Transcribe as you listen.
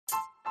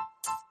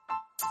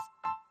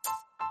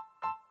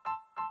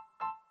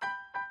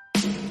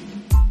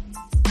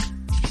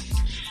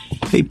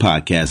Hey,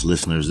 podcast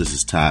listeners, this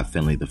is Todd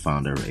Finley, the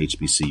founder of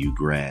HBCU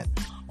Grad.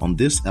 On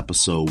this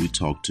episode, we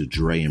talked to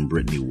Dre and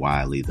Brittany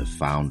Wiley, the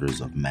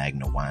founders of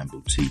Magna Wine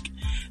Boutique.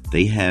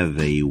 They have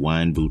a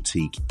wine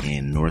boutique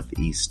in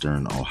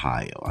northeastern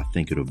Ohio. I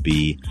think it'll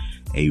be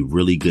a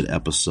really good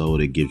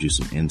episode. It gives you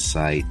some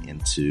insight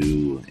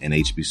into an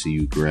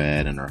HBCU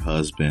grad and her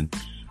husband,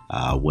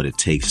 what it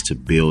takes to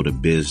build a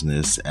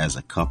business as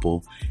a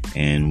couple,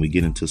 and we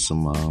get into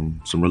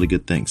some really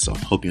good things. So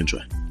hope you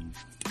enjoy.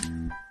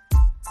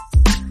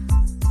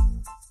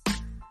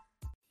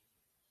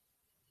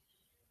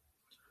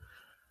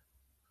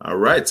 All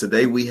right,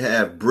 today we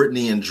have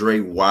Brittany and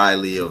Dre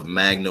Wiley of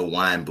Magna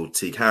Wine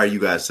Boutique. How are you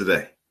guys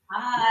today?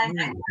 Hi,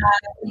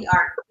 we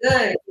are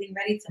good. Getting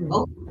ready to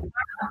open.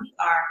 We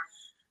are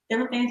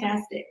feeling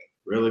fantastic.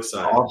 Real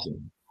excited.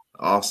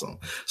 Awesome.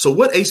 So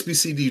what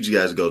HBCU did you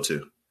guys go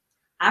to?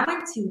 I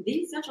went to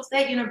the Central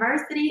State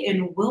University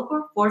in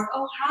Wilberforce,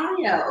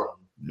 Ohio.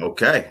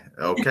 Okay.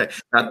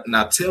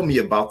 Now tell me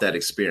about that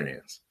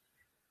experience.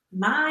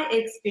 My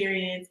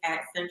experience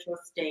at Central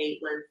State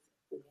was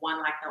one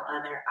like no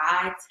other.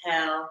 I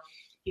tell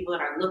people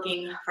that are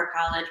looking for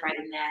college right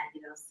in that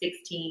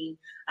 16,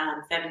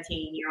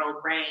 17-year-old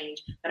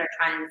range that are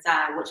trying to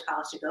decide which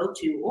college to go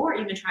to, or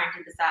even trying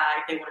to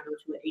decide if they want to go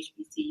to an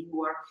HBCU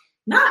or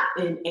not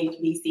an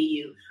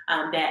HBCU,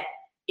 that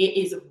it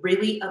is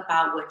really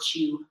about what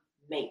you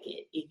make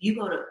it. If you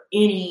go to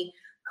any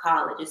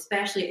college,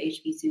 especially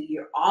HBCU,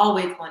 you're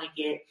always going to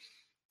get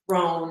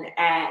thrown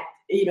at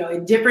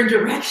in different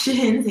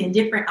directions and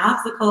different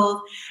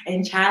obstacles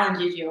and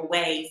challenges your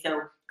way. So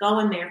go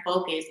in there,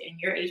 focus, and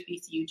your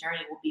HBCU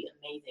journey will be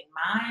amazing.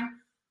 Mine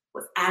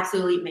was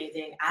absolutely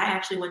amazing. I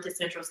actually went to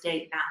Central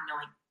State not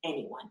knowing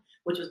anyone,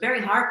 which was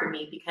very hard for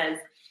me because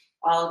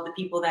all of the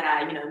people that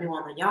I, knew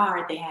on the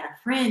yard, they had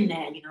a friend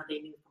that, they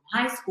knew from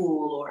high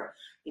school or,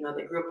 they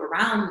grew up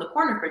around the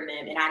corner from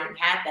them, and I didn't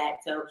have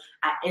that. So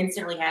I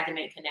instantly had to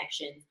make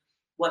connections.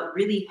 What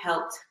really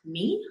helped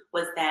me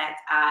was that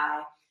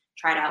I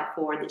tried out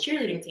for the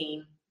cheerleading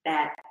team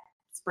that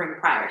spring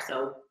prior,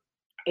 so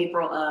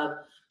April of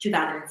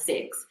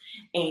 2006.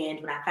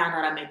 And when I found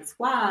out I made the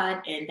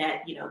squad and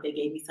that, they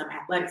gave me some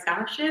athletic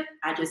scholarship,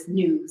 I just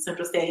knew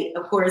Central State,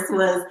 of course,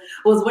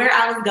 was where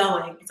I was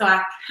going. So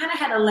I kind of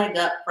had a leg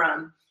up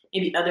from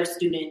maybe other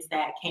students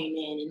that came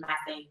in my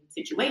same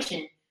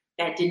situation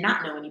that did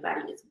not know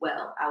anybody as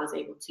well. I was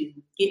able to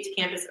get to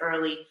campus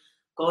early,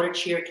 go to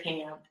cheer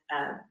camp,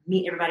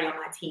 meet everybody on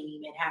my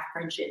team, and have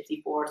friendships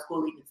before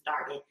school even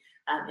started.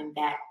 And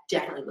that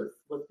definitely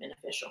was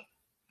beneficial.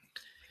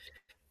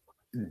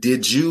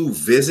 Did you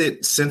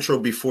visit Central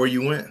before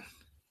you went?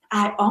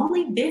 I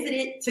only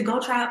visited to go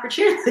try out for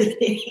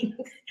cheerleading.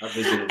 I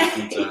visited a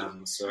few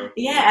times. So.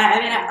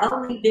 Yeah, I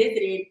only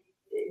visited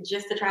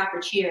just to try out for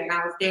cheer, and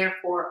I was there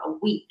for a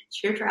week.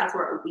 Cheer trials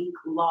were a week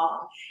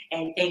long,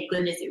 and thank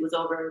goodness it was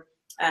over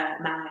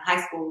my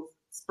high school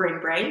spring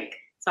break,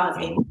 so I was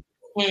able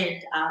to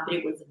attend. But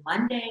it was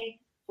Monday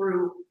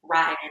through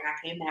Friday, and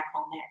I came back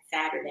home that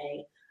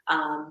Saturday.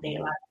 They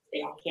allowed us to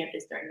stay on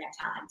campus during that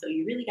time. So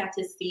you really got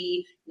to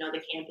see,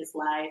 the campus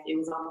life. It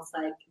was almost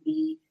like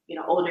the,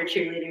 older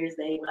cheerleaders,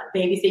 they were like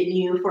babysitting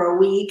you for a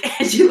week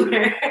as you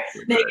were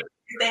making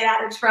stay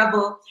out of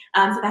trouble.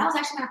 So that was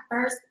actually my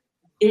first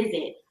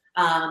visit.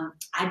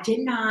 I did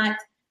not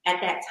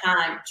at that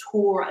time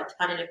tour a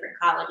ton of different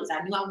colleges.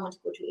 I knew I wanted to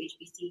go to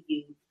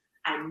HBCU.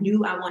 I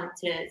knew I wanted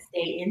to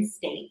stay in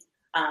state.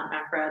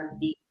 I'm from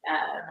the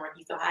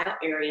Northeast Ohio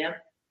area.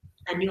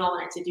 I knew I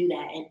wanted to do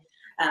that. And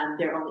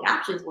their only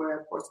options were,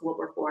 of course,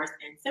 Wilberforce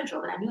and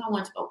Central, but I knew I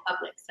wanted to go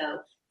public. So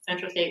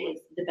Central State was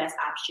the best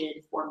option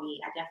for me.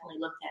 I definitely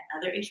looked at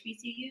other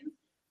HBCUs.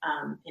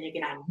 And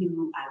again, I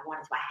knew I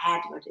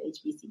had to go to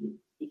HBCU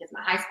because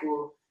my high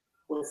school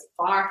was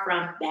far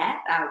from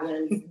that. I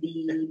was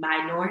the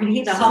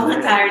minority the whole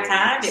entire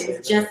time. It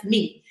was just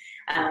me.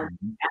 I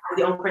was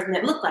the only person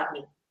that looked like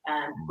me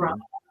growing up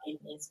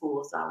in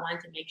school. So I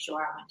wanted to make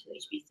sure I went to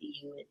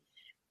HBCU and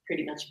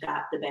pretty much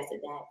got the best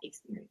of that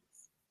experience.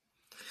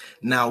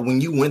 Now, when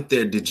you went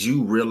there, did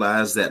you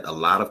realize that a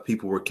lot of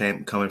people were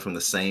coming from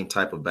the same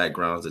type of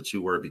backgrounds that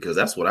you were? Because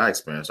that's what I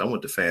experienced. I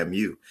went to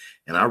FAMU,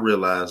 and I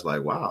realized,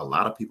 wow, a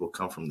lot of people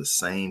come from the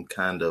same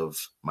kind of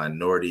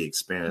minority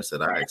experience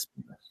that I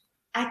experienced.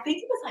 I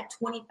think it was like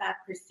 25%,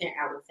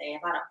 I would say.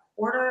 About a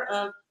quarter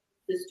of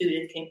the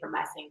students came from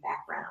my same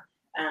background.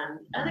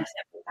 Other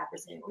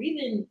 75% or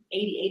even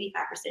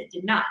 85%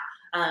 did not.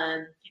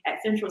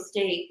 At Central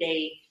State,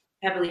 they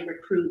heavily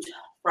recruit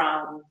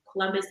from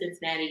Columbus,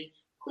 Cincinnati,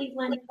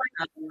 Cleveland,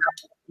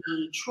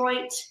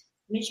 Detroit,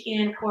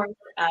 Michigan, of course,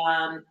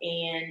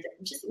 and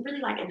just really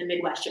like in the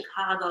Midwest,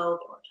 Chicago,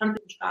 or some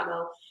from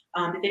Chicago,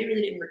 but they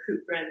really didn't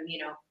recruit from,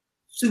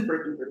 super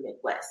duper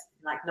Midwest,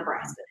 like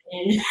Nebraska,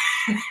 and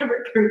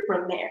recruit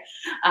from there,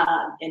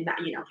 and not,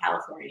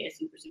 California,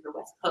 super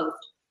West Coast.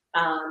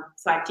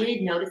 So I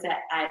did notice that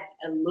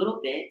a little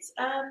bit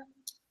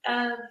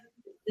of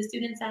the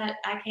students that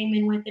I came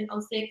in with in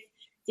 06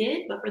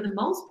 did, but for the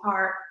most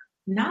part,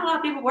 not a lot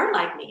of people were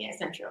like me at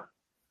Central.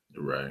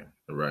 Right.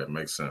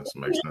 Makes sense.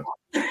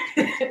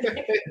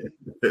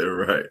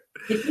 Right.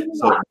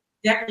 So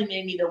Definitely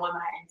made me the woman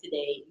I am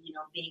today.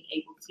 Being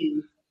able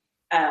to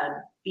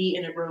be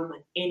in a room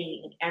with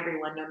any and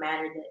everyone, no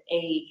matter the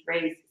age,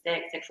 race,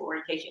 sex, sexual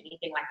orientation,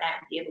 anything like that,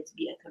 and be able to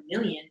be a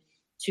chameleon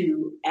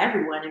to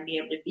everyone and be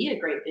able to be a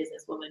great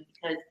businesswoman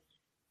because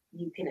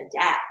you can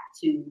adapt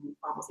to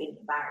almost any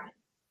environment.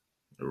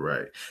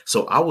 Right.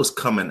 So I was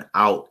coming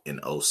out in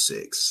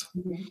 06.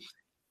 Mm-hmm.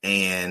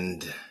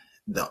 And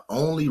the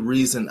only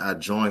reason I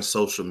joined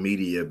social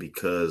media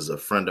because a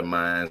friend of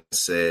mine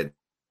said,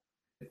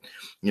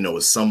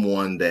 it's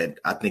someone that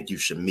I think you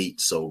should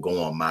meet. So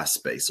go on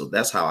MySpace. So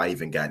that's how I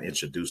even got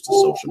introduced to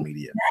social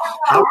media.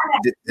 That's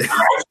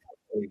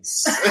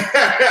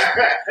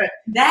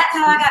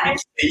how I got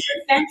introduced to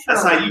Central.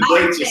 That's how you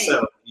date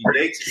yourself. You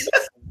date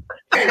yourself.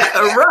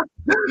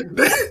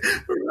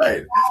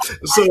 Right.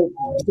 So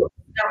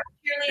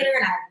cheerleader,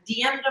 and I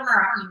DM'd him,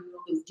 or I don't even know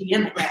who was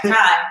DM at that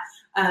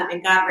time. And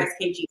God rest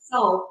KG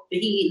soul, but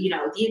he,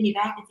 DM'd me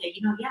back and said,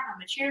 yeah,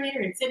 I'm a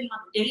cheerleader, and sent me on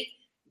the date.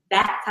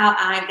 That's how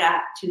I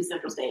got to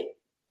Central State,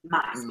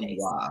 MySpace.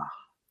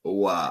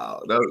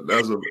 Wow.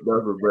 That's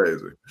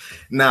amazing.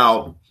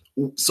 Now,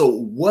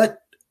 so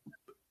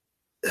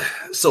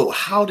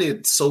how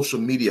did social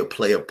media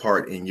play a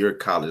part in your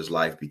college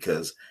life?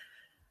 Because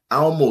I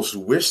almost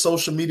wish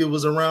social media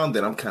was around.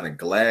 Then I'm kind of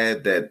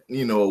glad that,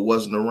 it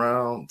wasn't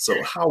around.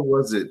 So how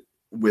was it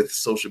with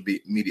social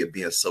media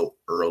being so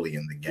early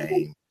in the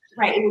game?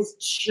 Right. It was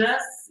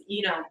just,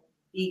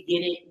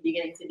 beginning to be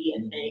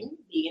a thing,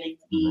 beginning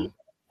to be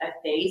a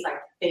phase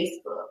like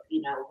Facebook.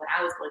 When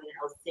I was going in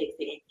 06,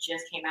 it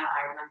just came out,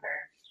 I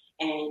remember.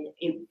 And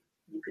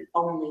you could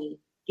only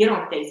get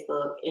on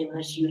Facebook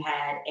unless you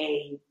had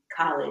a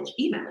college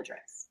email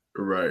address.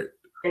 Right.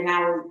 And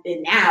now,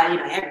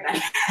 everybody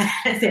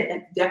said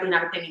that's definitely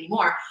not a thing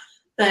anymore.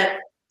 But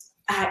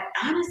I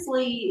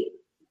honestly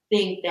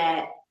think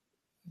that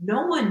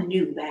no one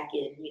knew back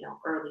in,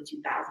 early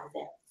 2000s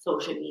that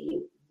social media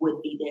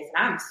would be this.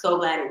 And I'm so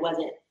glad it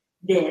wasn't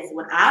this.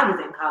 When I was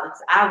in college,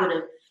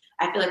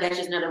 I feel like that's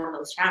just another one of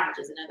those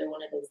challenges, another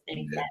one of those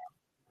things that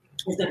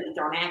is going to be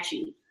thrown at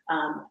you.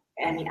 I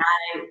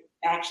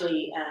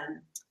actually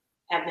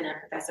have been a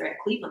professor at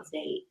Cleveland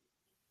State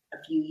a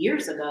few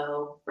years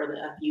ago for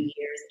a few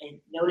years, and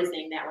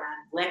noticing that when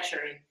I'm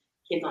lecturing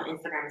kids on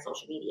Instagram and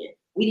social media,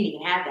 we didn't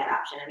even have that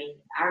option.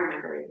 I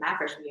remember in my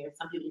freshman year,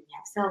 some people didn't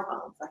have cell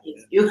phones. Like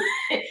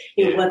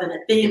it wasn't a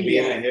thing. It'd be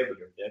an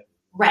inhibitor, definitely.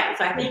 Right.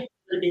 So I think it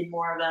would have been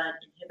more of an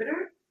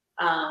inhibitor.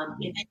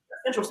 And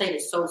Central State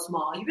is so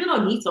small. You really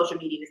don't need social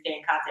media to stay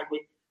in contact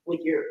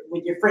with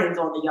your friends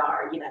on the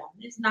yard.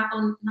 It's not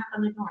on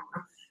the norm.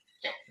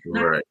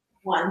 Right.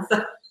 One.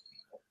 So.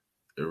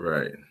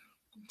 Right.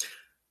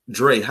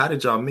 Dre, how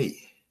did y'all meet?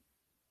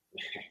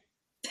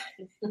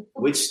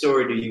 Which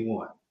story do you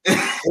want? I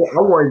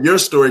want your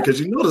story because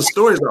the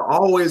stories are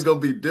always going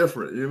to be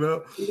different, You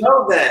know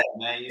that,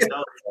 man. You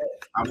know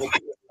that. I'm going to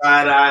get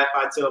side eye if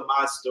I tell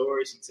my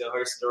story. She tell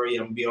her story.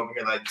 I'm going to be over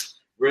here like,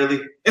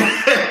 really?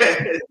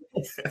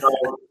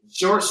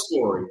 Short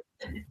story.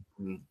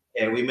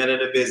 Yeah, we met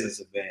at a business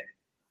event.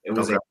 It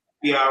was a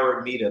happy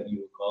hour meetup, you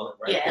would call it,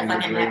 right? Yeah, it's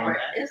like a network.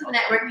 It's a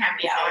networking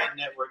happy hour.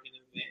 Networking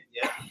event,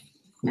 yeah.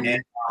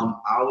 And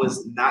I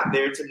was not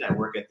there to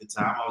network at the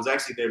time. I was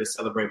actually there to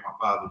celebrate my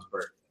father's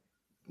birthday.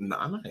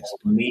 Nice.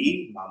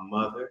 Me, my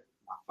mother,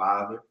 my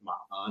father, my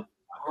aunt,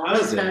 my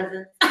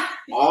cousin,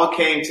 all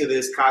came to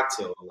this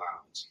cocktail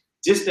lounge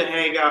just to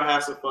hang out,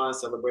 have some fun,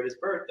 celebrate his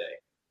birthday.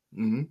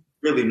 Mm-hmm.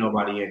 Really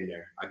nobody in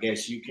there. I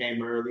guess you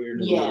came earlier.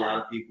 There was a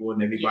lot of people,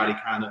 and everybody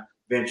kind of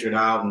ventured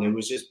out, and it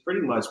was just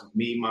pretty much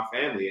me, my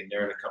family, and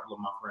there and a couple of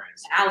my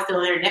friends. And I was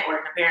still there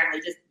networking,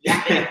 apparently, just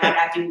yapping like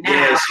I do now.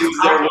 Yeah, she was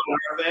there with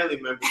her family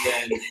members,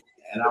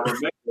 and I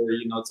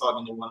remember,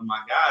 talking to one of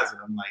my guys, and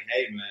I'm like,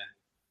 hey, man,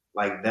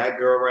 like that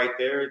girl right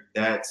there,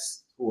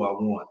 that's who I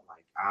want.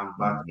 Like I'm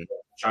about to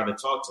try to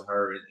talk to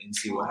her and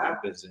see what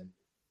happens.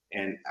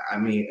 And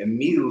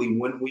immediately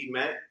when we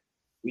met,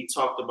 we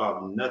talked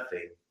about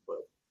nothing but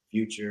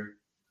future,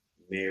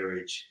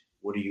 marriage.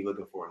 What are you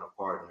looking for in a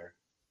partner?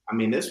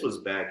 This was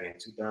back in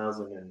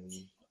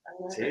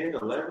 2010,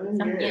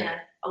 11? Yeah,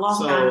 a long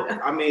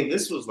time ago.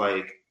 This was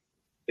like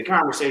the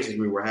conversations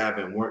we were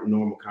having weren't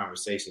normal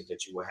conversations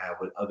that you would have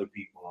with other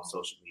people on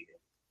social media.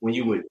 When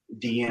you would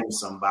DM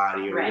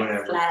somebody or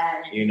whatever,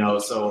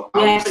 so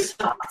we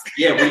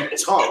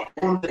talked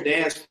on the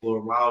dance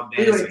floor while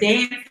dancing. We were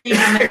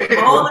dancing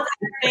all the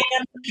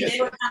time. They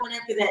were coming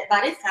up to that. By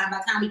the time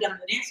we got on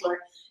the dance floor,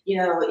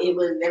 it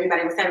was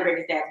everybody was celebrating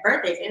his dad's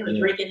birthday. So they were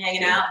drinking,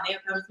 hanging out, and they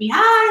would come to me,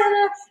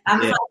 hi.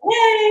 I'm like,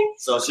 hey.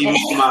 So she was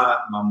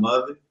my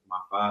mother, my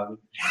father,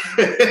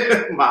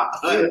 my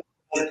aunt,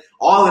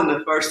 all in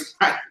the first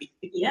night.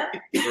 Yep.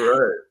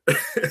 Right.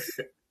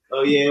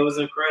 Oh yeah, it was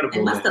incredible.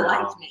 They must have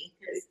liked me.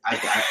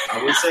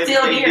 I would say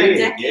still they here did. A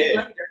decade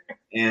later.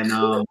 And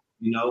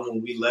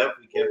when we left,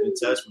 we kept in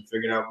touch. We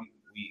figured out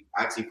we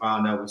actually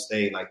found out we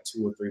stayed like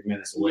 2 or 3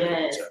 minutes away from each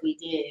other. Yes, we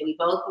did. We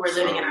both were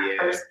living in our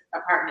first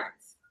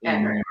apartments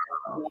ever.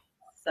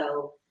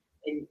 So,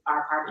 and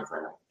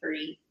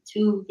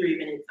 2-3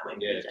 minutes away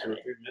from Yeah, each 2 other.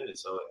 or 3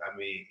 minutes. So I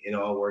mean, it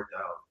all worked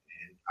out,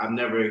 and I've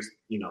never,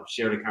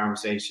 shared a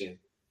conversation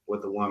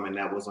with a woman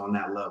that was on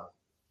that level.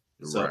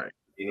 So Right.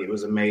 and it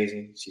was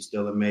amazing. She's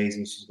still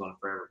amazing. She's going to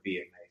forever be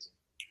amazing.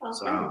 Oh,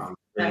 So thanks. I'm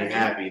really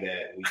happy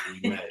that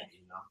we met.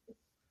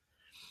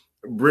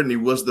 Brittany,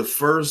 was the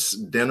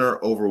first dinner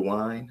over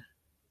wine?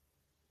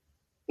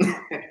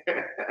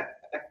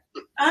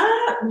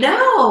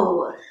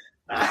 No.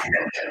 I'm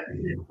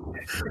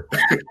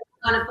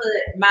gonna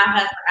put my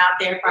husband out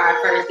there for our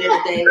first dinner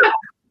date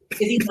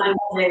because he's like,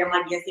 I'm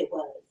like, yes, it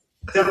was.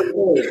 This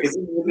is a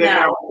good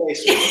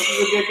conversation. This is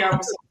a good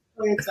conversation.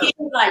 He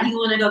was like, you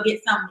want to go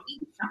get something to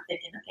eat? I'm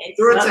thinking, okay,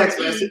 Through a so text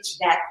message.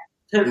 That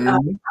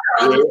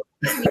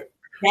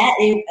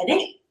is a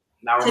date.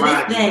 Now To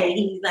this day,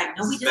 he's like,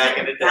 no, we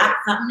just got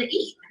something to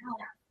eat.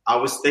 I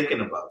was thinking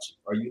about you.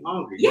 Are you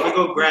hungry? Yeah. You want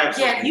to go grab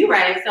something? Yeah, you're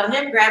right. So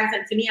him grabbing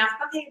something to me, I was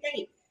like, okay,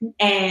 date.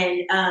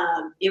 And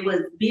it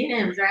was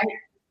B&M's, right?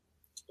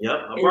 Yep,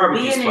 a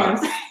barbecue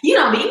spot. You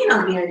know me, you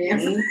know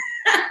B&M's. Mm-hmm.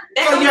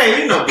 Oh yeah,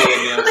 you know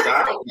B&M's. I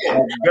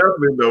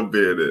definitely know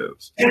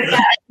B&M's.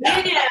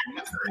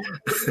 B&M's.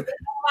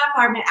 My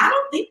apartment. I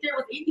don't think there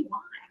was any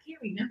wine. I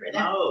can't remember that.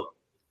 No,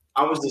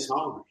 I was just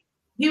hungry.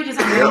 He was just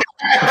hungry.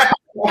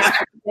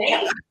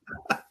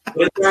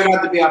 It turned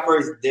out to be our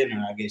first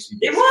dinner, I guess.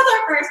 It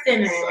was our first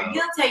dinner. So,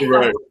 He'll take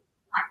right.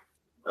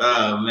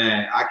 Oh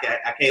man, I can't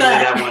let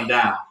that one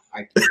down.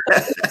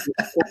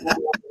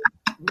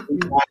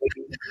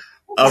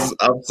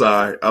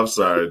 I'm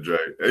sorry, Dre.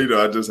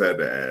 I just had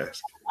to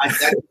ask. I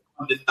just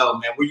wanted to know,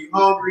 man. Were you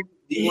hungry?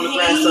 Do you want to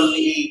grab something to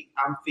eat?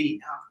 I'm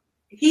feeding.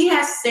 He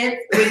has since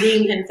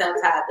redeemed himself,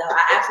 Todd, though.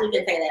 I actually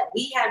can say that.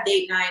 We have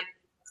date night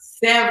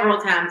several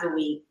times a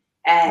week.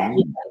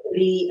 It could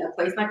be a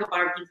place like a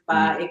barbecue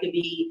spot. It could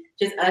be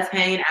just us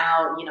hanging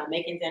out,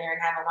 making dinner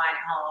and having wine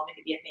at home. It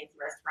could be a fancy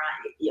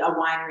restaurant, a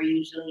winery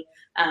usually.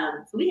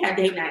 So we have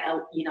date night, a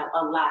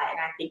lot. And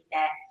I think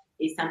that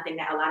is something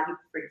that a lot of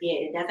people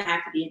forget. It doesn't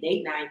have to be a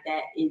date night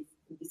that is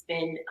you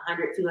spend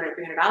 $100, $200,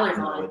 $300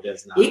 on. It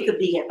does not. It could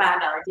be a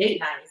 $5 date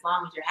night as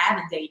long as you're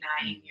having date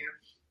night and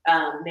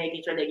you're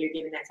making sure that you're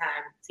giving that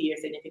time to your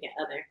significant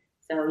other.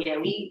 So yeah,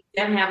 we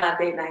definitely have a lot of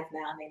date nights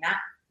now, and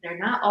they're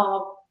not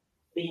all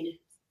B&M's,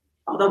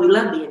 although we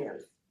love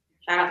B&M's.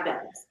 Shout out to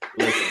Bevins.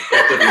 Listen,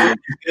 if the food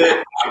is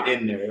good, I'm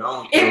in there.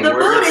 If the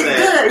food is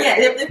good,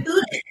 if the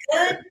food is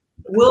good,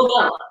 we'll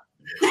go.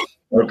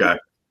 Okay.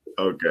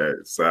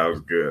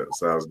 Sounds good.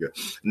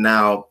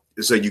 Now,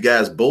 so you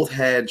guys both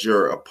had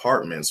your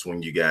apartments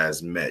when you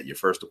guys met, your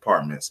first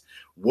apartments.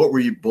 What were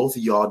you both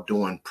of y'all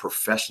doing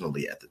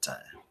professionally at the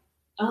time?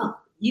 Oh,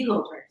 you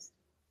go first.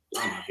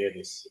 Oh my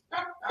goodness.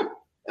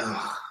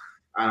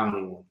 I don't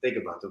even think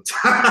about them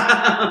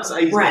times.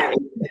 Right.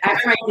 I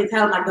try to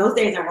tell him, like, those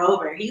days are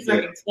over. He's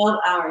working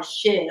 12-hour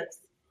shifts,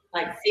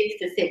 like 6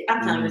 to 6.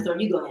 I'm telling you, so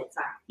you go ahead,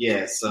 sorry.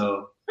 Yeah,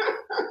 so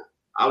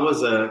I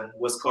was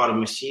what's called a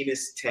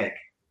machinist tech.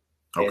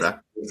 Okay.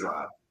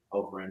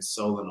 Over in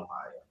Solon,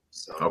 Ohio.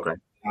 So okay.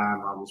 I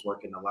was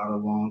working a lot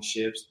of long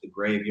shifts, the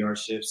graveyard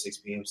shift, 6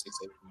 p.m., 6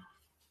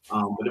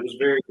 a.m. But it was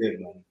very good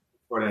money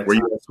for that. Were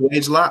you at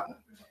Swage Lock?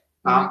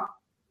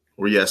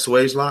 Were you at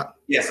Swage Lock?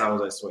 Yes, I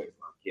was at Swage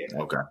Lock. Yeah.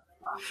 Okay.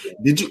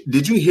 Yeah.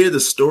 Did you hear the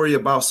story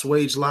about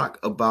Swage Lock,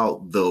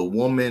 about the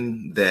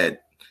woman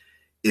that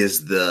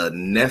is the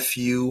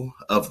nephew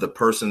of the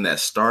person that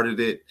started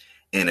it,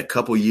 and a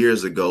couple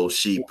years ago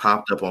she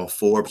popped up on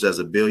Forbes as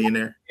a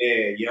billionaire?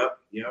 Yeah.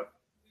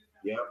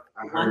 Yep.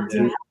 I heard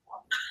that.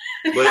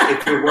 But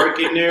if you're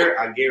working there,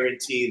 I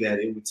guarantee that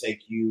it would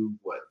take you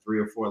 3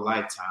 or 4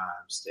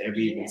 lifetimes to ever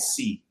even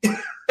see.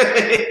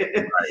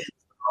 Right.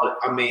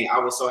 I mean, I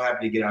was so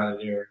happy to get out of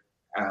there.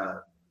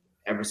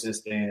 Ever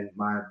since then,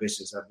 my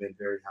ambitions have been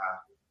very high.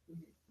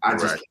 I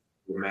just can't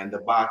do it, man. The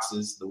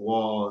boxes, the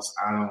walls,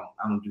 I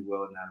don't do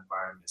well in that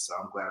environment. So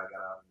I'm glad I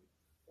got out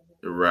of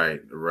it.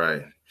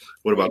 Right.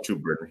 What about you,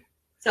 Brittany?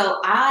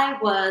 So I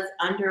was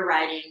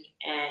underwriting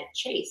at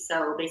Chase.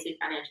 So basically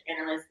financial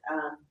analyst,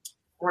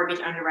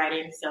 mortgage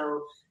underwriting.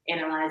 So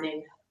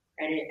analyzing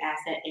credit,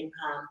 asset,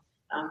 income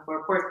for,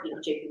 of course,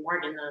 JP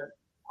Morgan,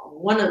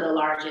 one of the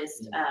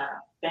largest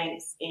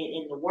banks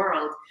in the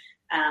world.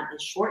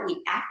 And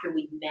shortly after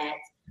we met,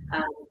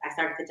 I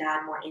started to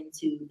dive more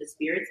into the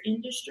spirits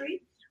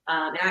industry.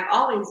 And I've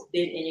always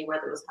been in it,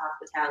 whether it was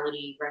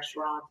hospitality,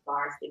 restaurants,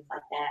 bars, things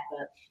like that.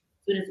 But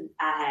as soon as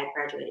I had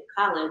graduated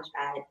college,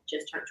 I had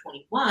just turned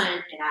 21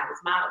 and I was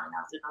modeling. I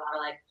was doing a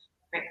lot of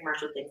print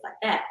commercial things like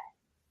that.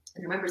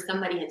 And I remember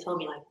somebody had told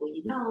me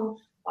well,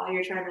 while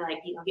you're trying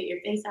to get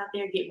your face out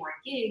there, get more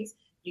gigs,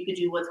 you could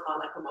do what's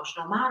called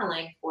promotional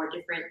modeling for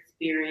different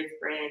spirits,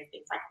 brands,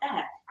 things like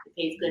that. It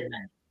pays good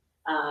money.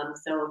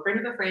 So a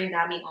friend of a friend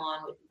got me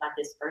on with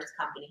this first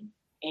company,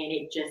 and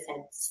it just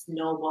had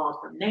snowballed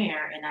from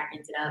there. And I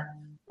ended up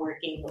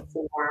working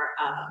for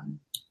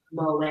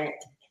Moet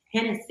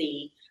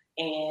Hennessy,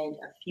 and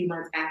a few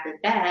months after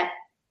that,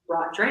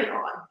 brought Dre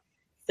on.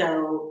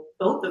 So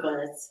both of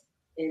us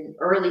in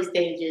early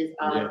stages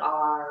of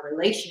our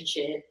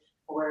relationship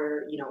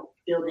were,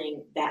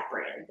 building that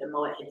brand, the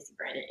Moet Hennessy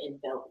brand in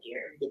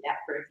Belvedere, and did that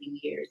for a few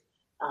years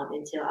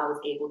until I was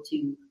able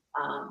to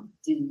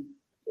do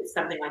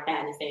something like that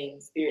in the same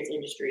spirits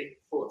industry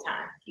full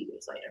time a few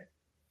years later.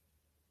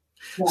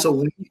 Yeah.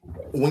 So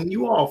when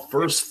you all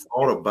first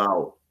thought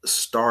about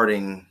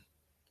starting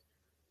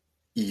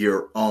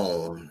your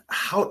own,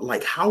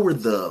 what were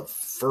the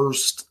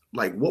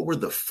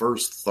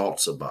first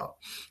thoughts about?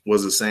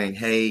 Was it saying,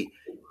 hey,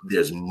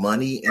 there's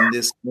money in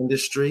this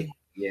industry?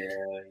 Yeah.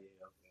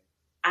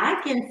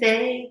 I can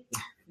say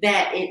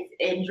that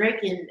and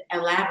Drake can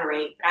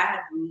elaborate, but I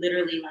have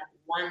literally like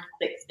one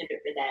quick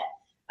snippet for that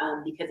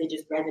because it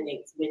just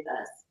resonates with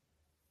us.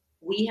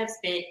 We have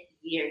spent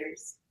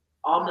years,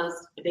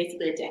 almost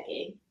basically a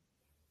decade,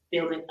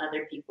 building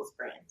other people's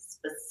brands,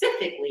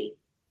 specifically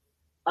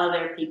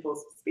other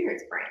people's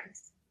spirits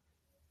brands.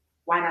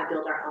 Why not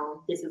build our own?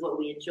 This is what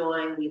we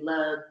enjoy. We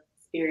love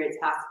spirits,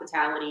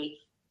 hospitality,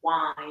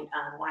 wine,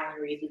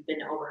 wineries. We've been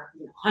to over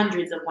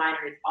hundreds of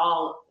wineries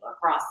all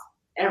across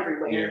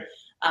everywhere.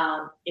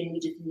 Yeah. And we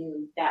just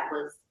knew that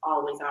was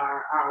always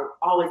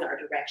our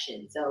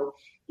direction. So,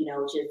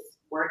 just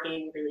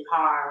working really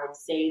hard,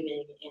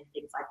 saving and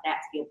things like that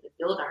to be able to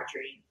build our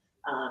dream.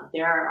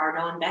 There are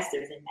no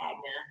investors in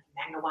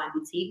Magna Wine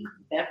Boutique,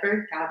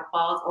 Bedford, Cuyahoga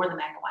Falls, or the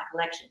Magna Wine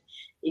Collection.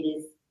 It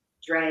is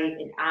Dre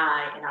and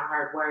I and our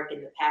hard work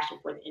and the passion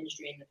for the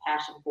industry and the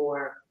passion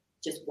for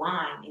just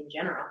wine in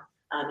general.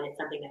 And it's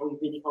something that we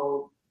really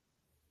hold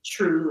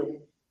true and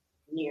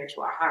near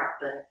to our heart.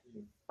 But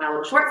my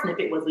little short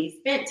snippet was we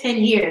spent 10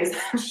 years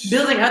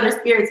building other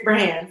spirits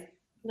brands.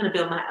 I'm going to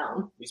build my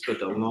own. We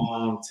spent a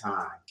long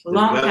time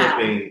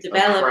developing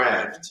a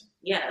craft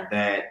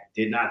that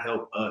did not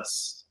help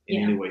us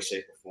in any way,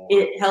 shape, or form.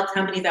 It helped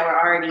companies that were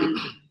already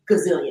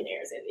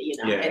gazillionaires,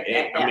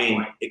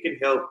 it can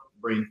help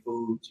bring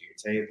food to your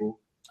table,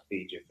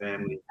 feed your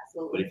family.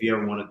 Absolutely. But if you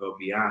ever want to go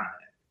beyond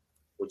that,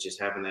 which is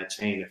having that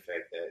chain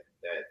effect,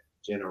 that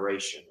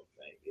generational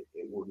thing,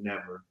 it will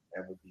never,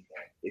 ever be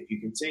that. If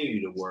you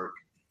continue to work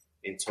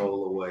and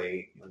toil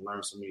away and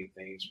learn so many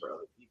things for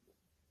other people,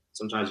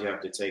 sometimes you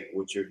have to take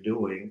what you're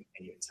doing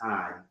and your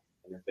time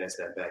and invest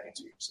that back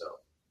into yourself.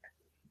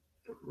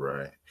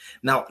 Right.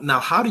 Now,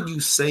 how do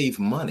you save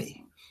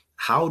money?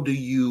 How do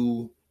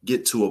you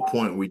get to a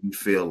point where you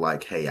feel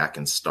like, hey, I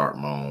can start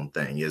my own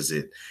thing? Is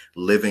it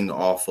living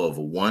off of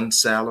one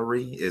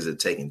salary? Is it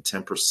taking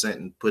 10%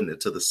 and putting it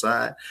to the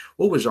side?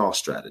 What was y'all's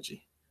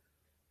strategy?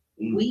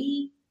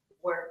 We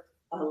work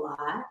a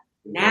lot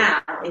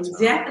now and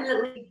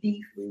definitely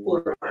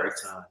before.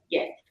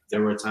 Yes.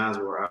 There were times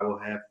where I will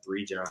have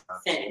 3 jobs.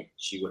 Same.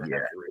 She would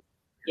have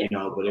 3.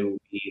 But it would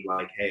be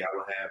like, hey, I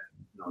would have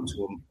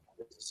 2 of my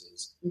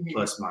businesses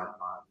plus my 9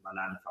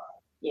 to 5.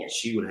 Yeah.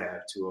 She would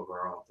have 2 of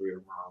her own, 3 of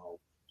her own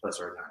plus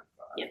her 9 to 5.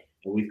 Yeah.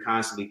 And we've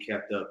constantly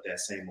kept up that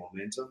same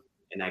momentum,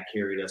 and that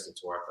carried us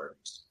into our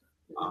 30s.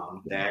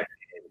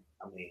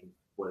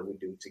 What we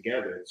do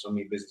together, so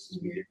many businesses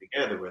we did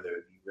together, whether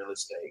it be real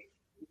estate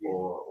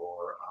or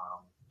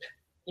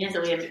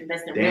so we have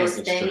invested in real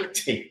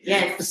estate.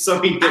 Yes.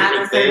 So many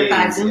different things.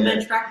 I'm a certified Zumba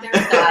instructor,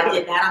 so I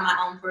did that on my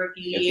own for a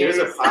few years.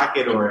 If there's a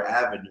pocket or an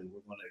avenue,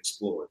 we're going to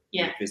explore it.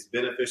 Yeah. If it's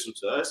beneficial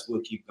to us,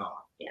 we'll keep going.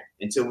 Yeah.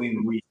 Until we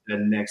reach the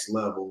next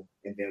level,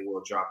 and then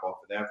we'll drop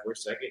off of that for a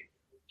second,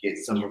 get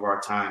some of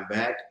our time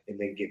back, and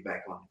then get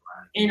back on the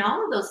grind. And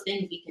all of those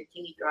things we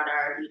continue throughout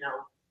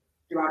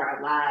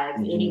our lives.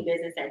 Any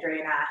business that Dre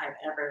and I have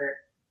ever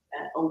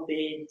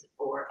opened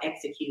or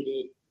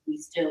executed, we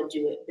still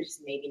do it, but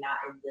just maybe not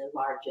in the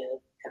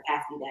larger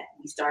capacity that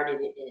we started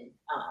it in.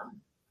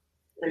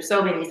 There's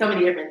so many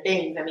different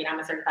things. I mean, I'm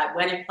a certified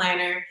wedding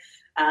planner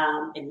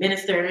and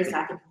minister, so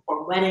I can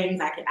perform weddings.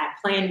 I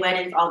plan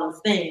weddings, all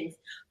those things,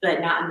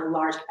 but not in the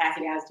large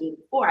capacity I was doing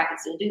before. I can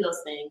still do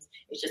those things.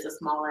 It's just a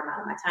smaller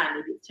amount of my time,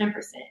 maybe 10%.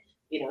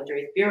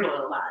 Dre's beard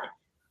oil line.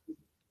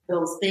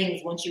 Those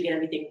things, once you get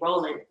everything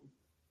rolling,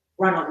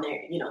 run on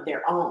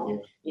their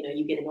own.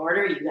 You get an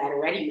order, you got it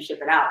ready, you ship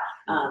it out.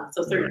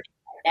 So certain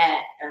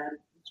that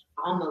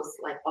almost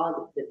like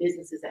all the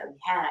businesses that we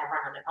have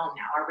run on their own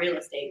now. Our real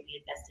estate, we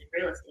invest in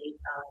real estate.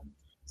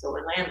 So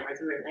we're landlords.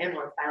 We were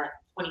landlords by like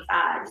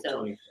 25.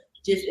 So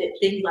just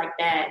things like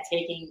that,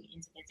 taking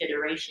into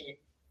consideration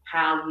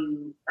how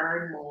you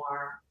earn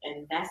more,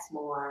 invest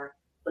more,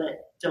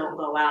 but don't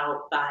go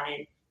out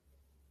buying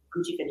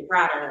Gucci, Fendi,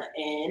 Prada,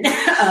 and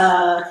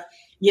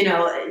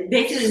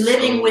basically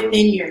living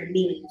within your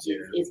means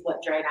is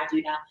what Dre and I do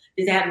now.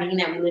 Does that mean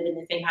that we live in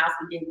the same house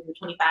we did when we were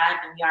 25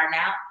 and we are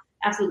now?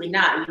 Absolutely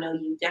not.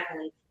 You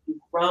definitely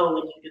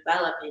grow and you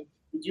develop and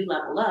you do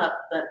level up,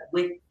 but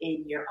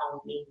within your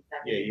own means.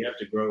 You have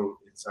to grow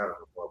inside of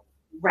a bubble.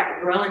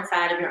 Right, grow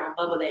inside of your own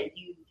bubble that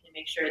you can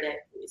make sure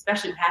that,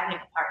 especially having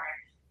a partner,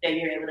 that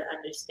you're able to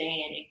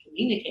understand and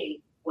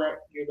communicate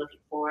what you're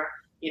looking for.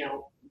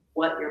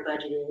 What your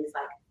budget is.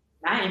 Like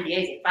my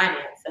MBA is in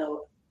finance,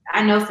 so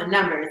I know some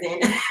numbers in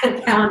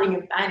accounting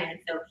and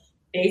finance. So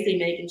basically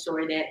making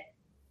sure that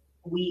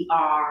we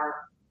are,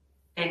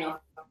 on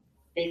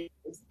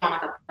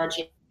a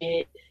budget,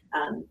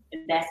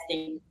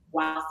 investing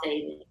while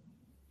saving,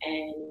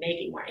 and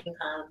making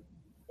income,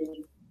 then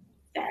you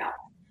sat out.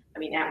 I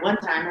mean, at one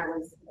time I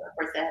was, of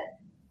course, at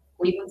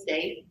Cleveland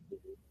State,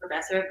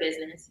 professor of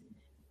business.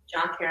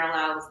 John Carroll,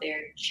 I was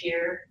their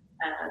cheer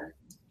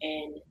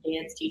and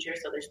dance teacher,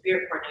 so their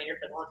spirit coordinator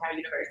for the whole entire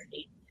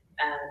university.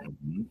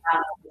 I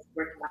was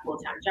working my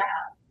full-time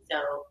job. So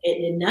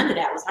none of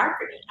that was hard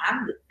for me.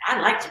 I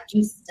like to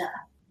do stuff.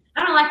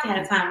 I don't like to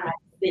have time like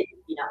sit,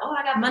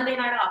 I got Monday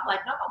night off.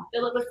 Like, no, I'm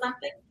filling with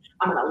something.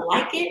 I'm gonna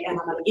like it and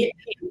I'm gonna get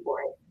paid for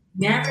it.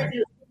 Never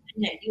do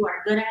something that you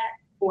are good at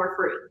for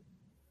free.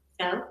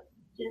 So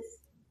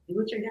just do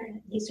what you're good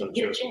at. You should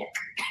get a check.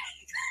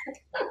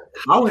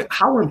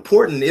 How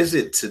important is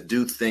it to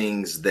do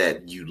things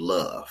that you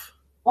love?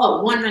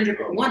 Oh, 110%.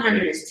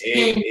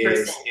 It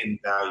is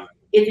invaluable.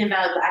 It's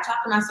invaluable. I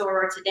talked to my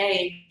soror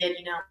today and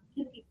said,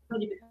 you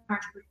become an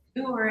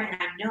entrepreneur,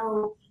 and I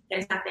know that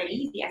it's not that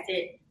easy. I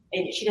said,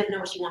 and she doesn't know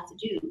what she wants to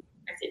do.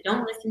 I said,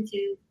 don't listen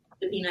to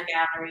the peanut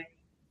gallery.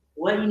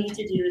 What you need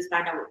to do is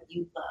find out what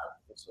you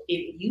love.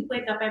 If you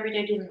wake up every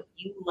day doing what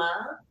you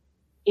love,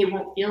 it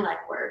won't feel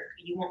like work.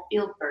 You won't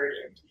feel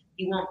burdened.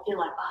 You won't feel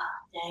like,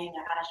 dang,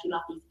 I gotta shoot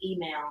off these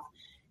emails.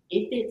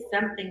 If it's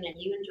something that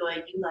you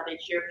enjoy, you love,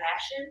 it's your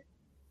passion,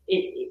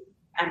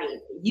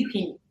 you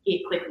can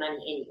get quick money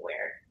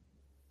anywhere.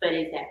 But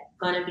is that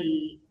gonna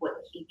be what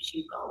keeps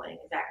you going?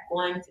 Is that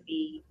going to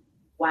be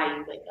why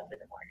you wake up in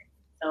the morning?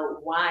 So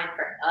wine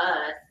for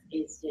us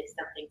is just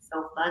something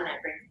so fun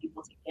that brings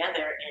people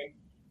together, and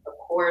of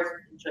course,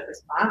 enjoy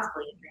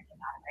responsibly and drink in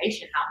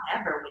moderation.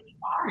 However, when you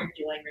are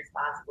enjoying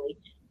responsibly,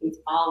 it's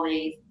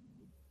always,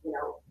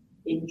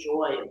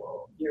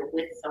 enjoyable. You're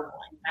with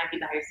someone. You might be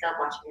by yourself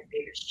watching your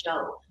favorite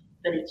show,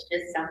 but it's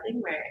just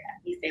something where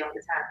we say all the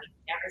time,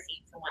 we've never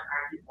seen someone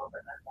argue over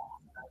a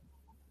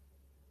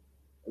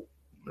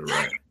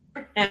glass.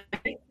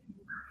 Right.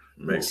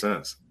 Makes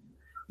sense.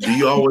 Do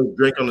you always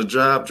drink on the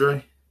job,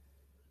 Dre?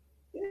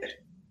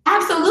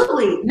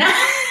 Absolutely.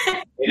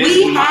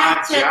 We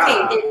have to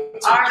taste it.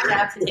 It's our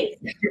job to taste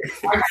it.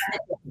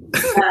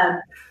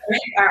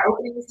 Our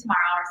opening is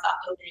tomorrow. Our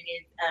soft opening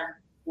is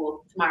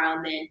tomorrow,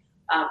 and then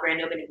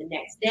grand opening the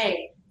next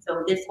day.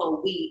 So this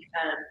whole week,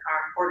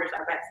 our porters,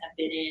 our reps have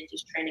been in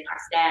just training our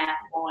staff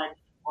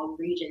on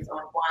regions,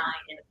 on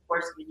wine, and of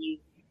course, when you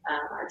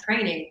are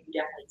training, you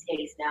definitely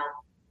taste. Now,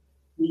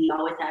 we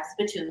always have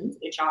spittoons,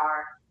 which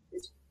are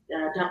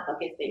dump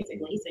buckets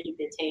basically, so you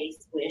can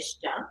taste, swish,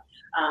 dump.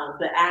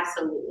 But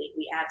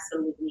we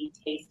absolutely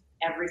taste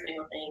every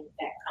single thing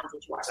that comes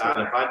into our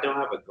store. If I don't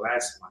have a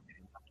glass in my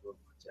hand, I'm doing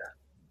my job.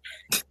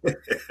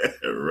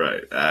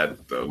 Right, I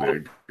totally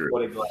agree.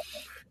 What a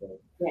glass.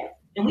 Yeah,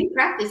 and we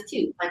practice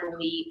too. Like when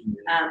we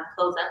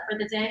close up for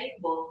the day,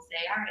 we'll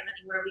say, all right,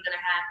 honey, what are we going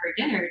to have for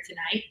dinner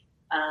tonight?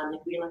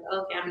 If we're like,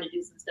 okay, I'm going to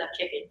do some stuffed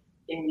chicken,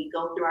 then we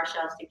go through our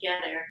shelves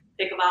together,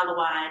 pick a bottle of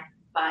wine,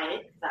 buy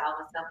it, because I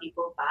always tell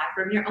people, buy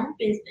from your own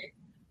business,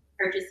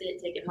 purchase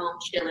it, take it home,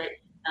 chill it,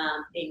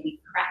 and we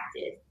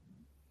practice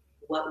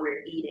what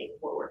we're eating,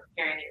 what we're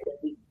preparing it with.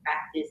 We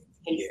practice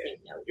tasting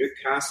notes. You're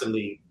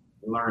constantly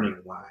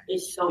learning wine.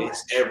 It's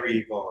ever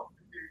evolving.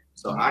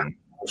 So I got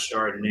a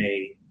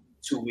Chardonnay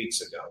 2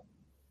 weeks ago,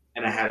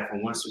 and I had it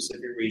from one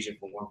specific region,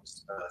 from one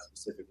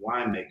specific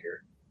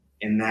winemaker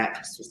in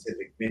that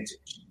specific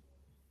vintage.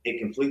 It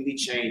completely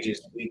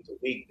changes week to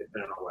week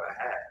depending on what I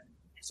have.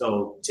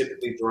 So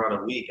typically throughout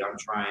a week, I'm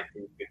trying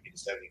through 50 to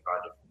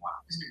 75 different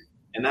wines.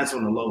 And that's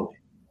on the low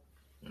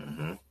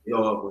end. The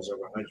go up was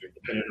over 100,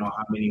 depending on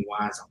how many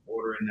wines I'm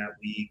ordering that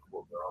week,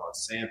 what we're all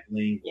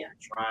sampling, what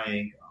we're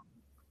trying.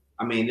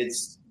 I mean,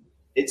 it's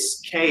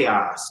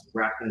chaos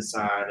wrapped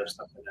inside of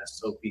something that's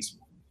so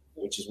peaceful,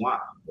 which is wine.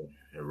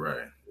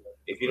 Right.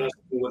 If you don't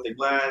do with the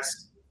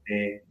glass,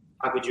 then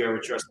how could you ever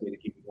trust me to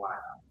keep your wine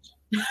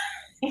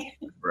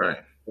out?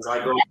 Right. Because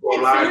I go to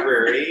a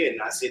library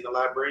and I see in the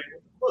library,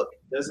 look,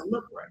 it doesn't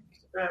look right.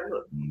 It's a bad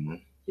look. Mm-hmm.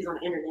 She's on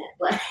the internet.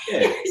 But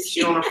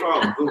she's on her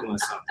phone Googling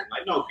something.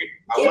 Like, no,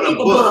 I want a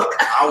book.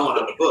 I want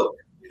a book.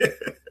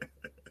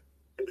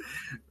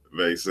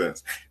 Makes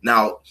sense.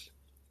 Now,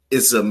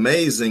 it's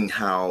amazing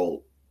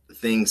how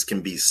things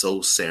can be so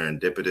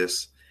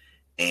serendipitous.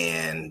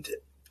 And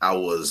I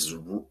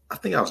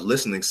think I was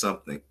listening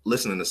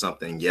to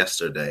something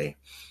yesterday,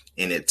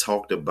 and it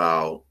talked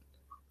about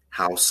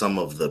how some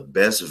of the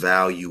best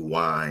value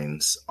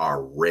wines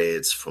are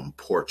reds from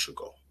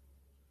Portugal.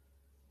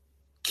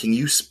 Can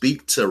you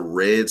speak to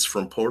reds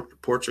from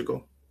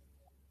Portugal?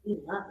 We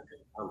love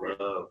I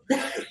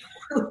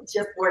love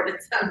just for the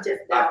time.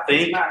 I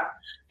think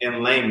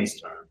in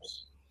layman's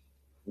terms,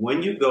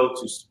 when you go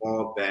to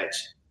small batch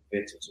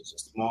vintages, a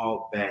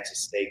small batch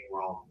estate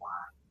grown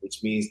wine,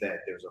 which means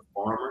that there's a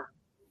farmer,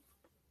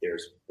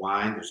 there's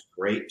wine, there's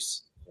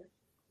grapes,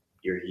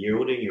 you're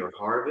yielding your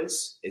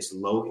harvest, it's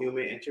low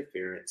human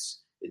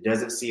interference. It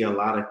doesn't see a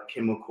lot of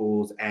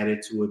chemicals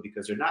added to it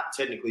because they're not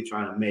technically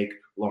trying to make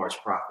large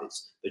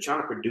profits. They're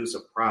trying to produce a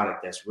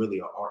product that's really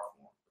an art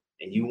form.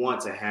 And you want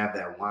to have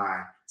that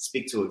wine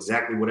speak to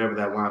exactly whatever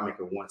that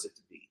winemaker wants it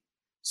to be.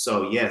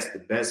 So yes, the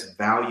best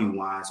value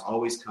wines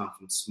always come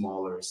from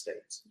smaller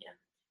estates. Yeah.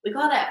 we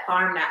call that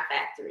farm, not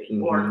factory,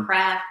 or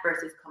craft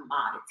versus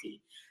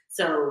commodity.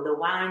 So the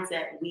wines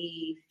that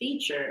we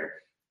feature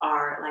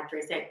are, like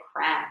Dre said,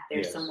 craft.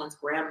 There's someone's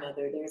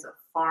grandmother. There's a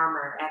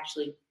farmer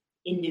actually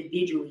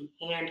individually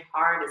hand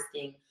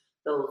harvesting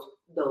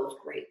those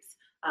grapes.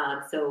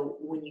 So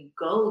when you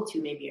go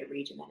to maybe a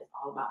region that is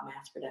all about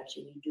mass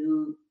production, you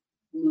do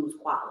lose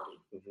quality.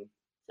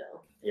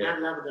 So I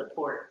love a good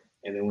port.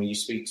 And then when you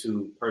speak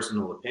to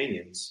personal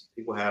opinions,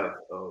 people have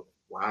a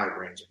wide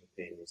range of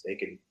opinions. They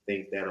can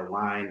think that a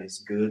wine is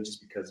good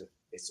just because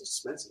it's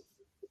expensive,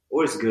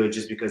 or it's good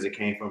just because it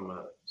came from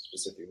a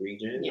specific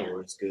region,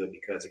 or it's good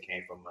because it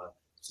came from a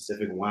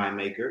specific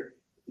winemaker.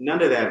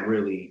 None of that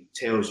really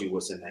tells you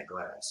what's in that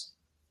glass.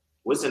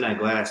 What's in that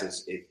glass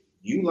is if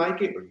you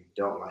like it or you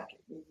don't like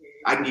it.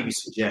 I can give you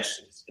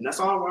suggestions. And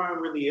that's all wine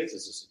really is a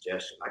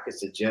suggestion. I could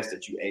suggest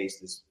that you age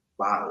this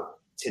bottle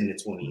 10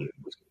 to 20 years.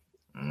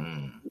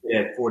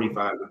 At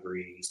 45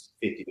 degrees,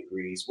 50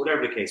 degrees,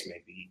 whatever the case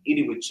may be. Eat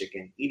it with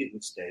chicken, eat it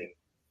with steak.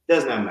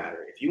 Does not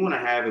matter. If you want to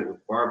have it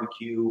with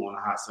barbecue on a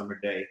hot summer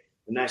day,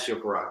 then that's your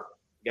prerogative.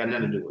 You got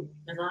nothing to do with it.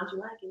 As long as you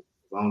like it.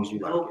 As long as you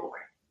like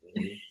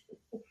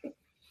it.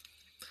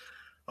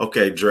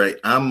 Okay, Dre,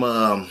 I'm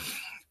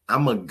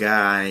a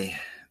guy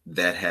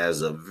that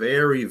has a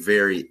very,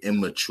 very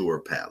immature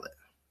palate.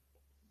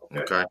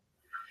 Okay.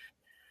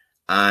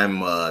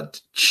 I'm a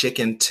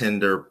chicken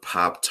tender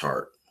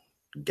Pop-Tart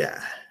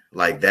guy.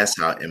 Like, that's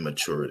how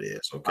immature it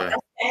is. Okay.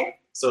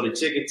 So the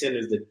chicken tender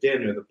is the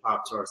dinner, the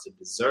Pop-Tart's the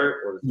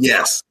dessert, or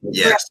yes.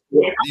 You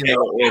know,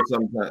 or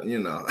sometimes, you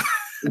know.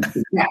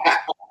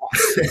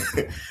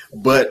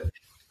 But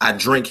I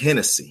drink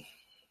Hennessy.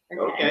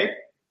 Okay.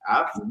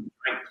 I've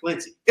drank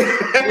plenty. Well,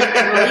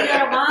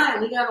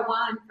 we got a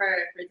wine for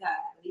that.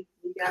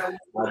 We got a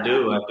wine. I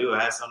do.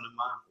 I have something in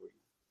mind for you.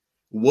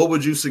 What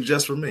would you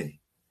suggest for me?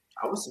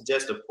 I would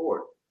suggest a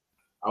port.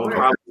 I would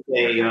probably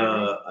say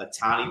a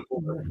tiny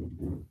port,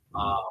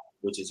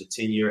 which is a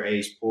 10-year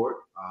aged port.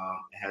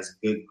 It has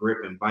a good grip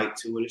and bite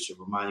to it. It should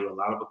remind you a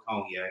lot of a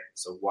cognac.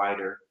 It's a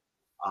whiter,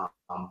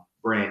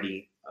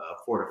 brandy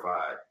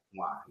fortified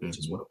wine, which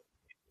is what it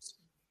is.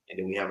 And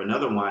then we have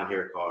another wine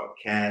here called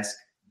Cask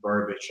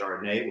Bourbon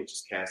Chardonnay, which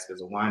is Cask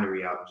is a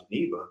winery out in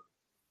Geneva,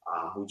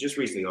 who just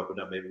recently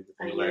opened up maybe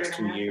within the last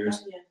 2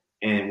 years.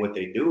 And what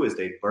they do is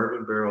they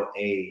bourbon barrel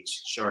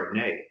age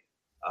Chardonnay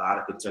out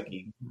of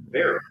Kentucky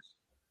barrels.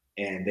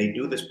 And they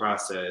do this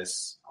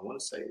process, I want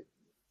to say,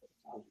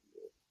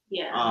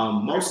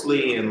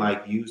 mostly in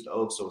like used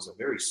oak, so it's a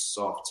very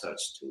soft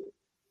touch to it.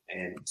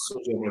 And as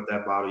soon as you open up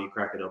that bottle, you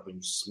crack it open,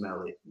 you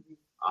smell it.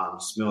 You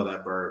smell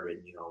that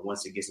bourbon. You know,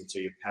 once it gets into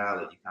your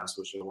palate, you kind of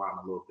switch it around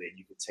a little bit.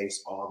 You can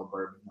taste all the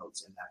bourbon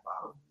notes in that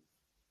bottle.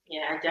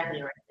 Yeah, I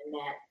definitely recommend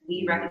that.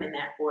 We recommend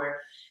that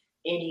for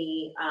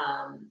any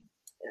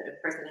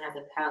person that has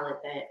a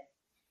palate that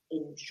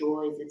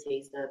enjoys the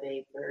taste of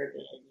a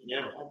bourbon,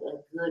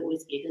 a good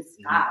whiskey, a good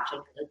scotch, a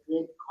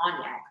good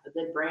cognac, a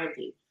good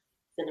brandy.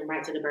 Send them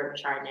right to the bourbon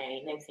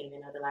Chardonnay. Next thing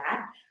you know, they're like,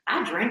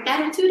 I drank that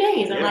in 2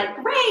 days. I'm like,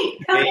 great,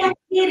 come back and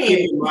get it.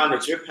 Keep in mind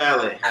that your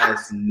palate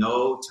has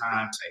no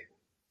timetable.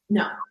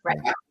 No, right.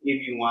 I can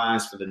give you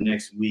wines for the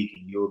next week,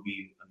 and you'll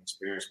be an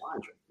experienced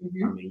wine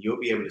drinker. I mean, you'll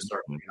be able to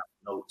start picking up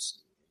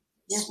notes,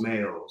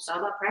 smells. It's all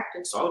about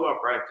practice. It's all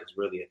about practice,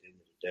 really, at the end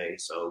of the day.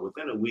 So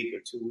within a week or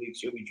 2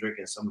 weeks, you'll be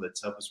drinking some of the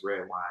toughest red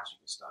wines you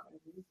can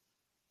stomach.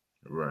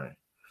 Right.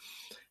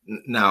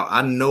 Now,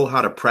 I know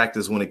how to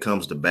practice when it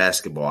comes to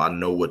basketball. I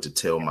know what to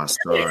tell my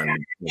son,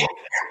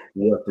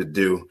 what to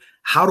do.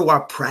 How do I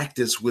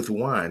practice with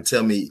wine?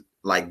 Tell me,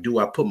 like, do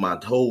I put my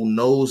whole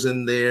nose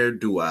in there?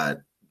 Do I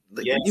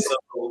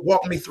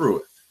walk me through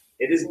it?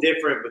 It is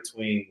different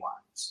between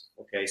wines.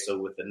 Okay, so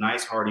with a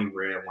nice hearty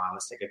red wine,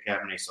 let's take a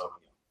Cabernet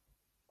Sauvignon.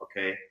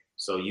 Okay,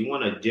 so you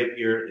want to dip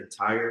your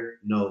entire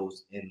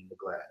nose in the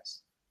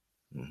glass,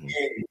 and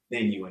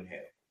then you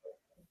inhale.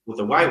 With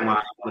a white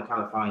wine, you want to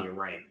kind of find your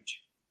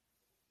range,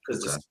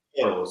 because the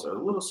smells are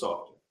a little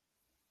softer.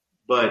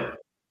 But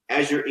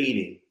as you're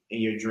eating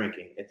and you're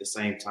drinking at the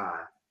same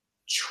time,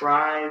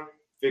 try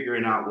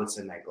figuring out what's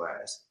in that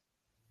glass.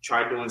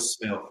 Try doing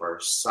smell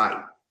first,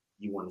 sight.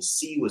 You want to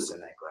see what's in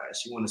that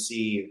glass. You want to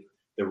see if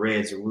the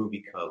red's a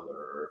ruby color,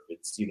 or if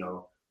it's,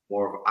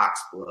 more of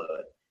ox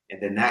blood.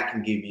 And then that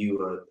can give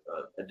you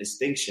a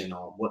distinction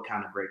on what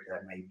kind of grape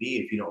that may be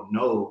if you don't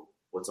know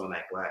what's on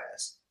that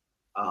glass.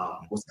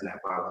 What's in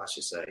that bottle, I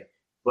should say.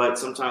 But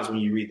sometimes when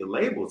you read the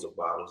labels of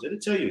bottles, it'll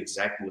tell you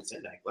exactly what's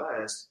in that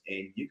glass,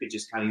 and you could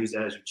just kind of use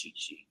that as your cheat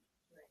sheet.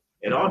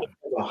 It all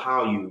depends on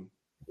how you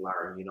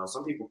learn.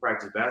 Some people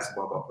practice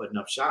basketball by putting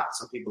up shots.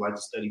 Some people like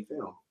to study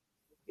film.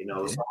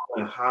 It's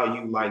all how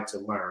you like to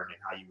learn and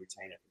how you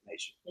retain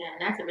information. Yeah,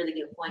 and that's a really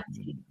good point.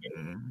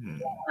 In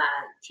my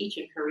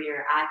teaching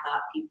career, I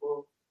thought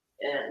people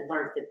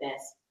learned the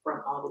best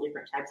from all the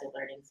different types of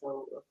learning.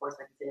 So, of course,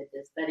 like I said,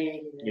 the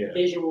studying, the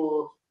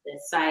visual, the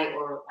sight,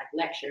 or like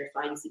lecture.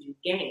 So I used to do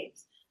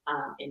games.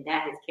 And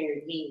that has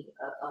carried me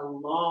a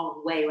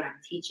long way when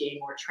I'm teaching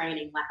or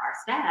training like our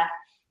staff.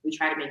 We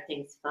try to make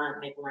things fun,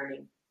 make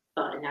learning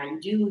fun. Now, you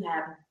do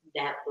have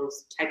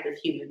those type of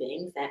human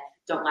beings that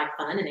don't like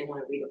fun and they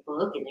want to read a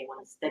book and they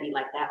want to study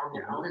like that on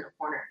their own in a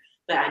corner.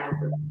 But I know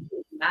for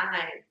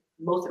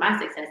most of my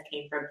success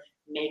came from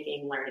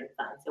making learning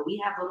fun. So we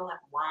have little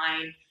like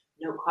wine,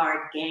 no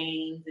card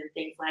games and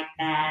things like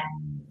that.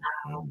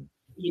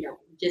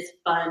 Just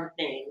fun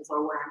things.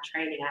 Or when I'm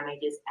training, I may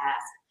just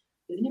ask,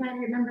 does anybody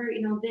remember,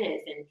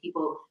 this? And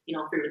people,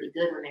 feel really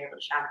good when they're able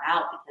to shout it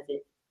out because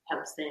it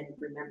helps them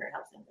remember, it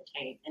helps them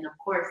retain. And of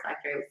course,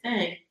 like Dre was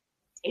saying,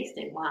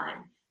 tasting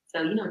wine.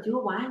 So, do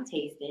a wine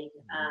tasting.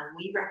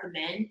 We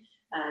recommend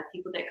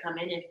people that come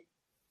in, if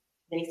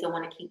they still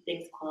want to keep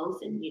things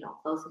close and,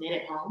 close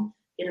knit at home,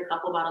 get a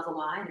couple bottles of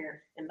wine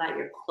or invite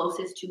your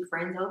closest 2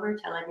 friends over.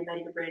 Tell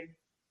everybody to bring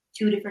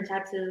 2 different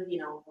types of,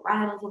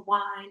 varietals of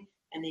wine,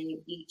 and then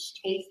you each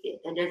taste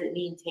it. That doesn't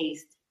mean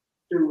taste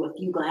through a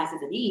few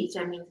glasses of each.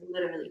 That means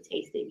literally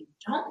taste it. You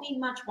don't need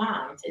much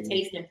wine to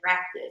taste and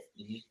practice,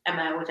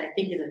 which I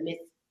think is a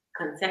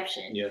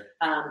misconception. Yeah.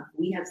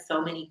 We have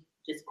so many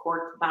just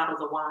corked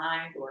bottles of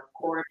wine or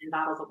quart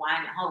bottles of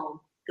wine at home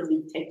because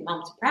we take them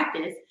home to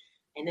practice.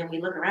 And then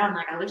we look around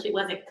like, I wish it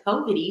wasn't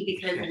COVID-y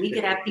because we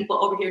could have people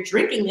over here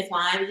drinking this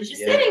wine, but it's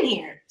just sitting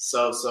here.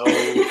 So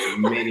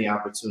many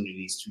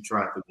opportunities to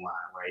try the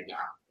wine right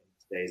now in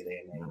today's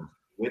day and age.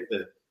 With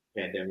the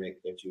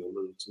pandemic that you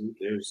alluded to,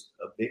 there's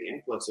a big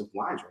influx of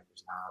wine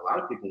drinkers now. A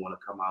lot of people want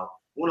to come out,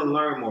 want to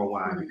learn more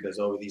wine because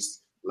over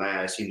these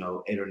last, 8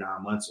 or 9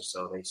 months or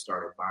so, they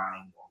started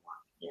buying more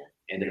wine. Yeah.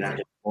 And then I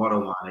just bought a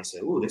wine. They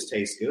said, "Ooh, this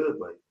tastes good,"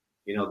 but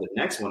the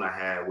next one I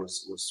had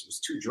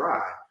was too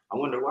dry. I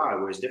wonder why.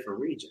 Whereas different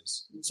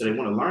regions, so they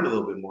want to learn a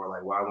little bit more.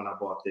 Like, why when I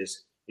bought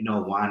this,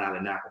 wine out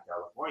of Napa,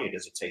 California,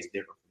 does it taste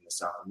different from the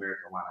South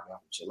American wine I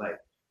got from Chile? Right.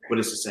 But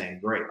it's the same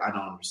grape. I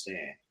don't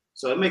understand.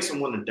 So it makes them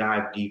want to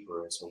dive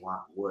deeper into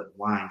what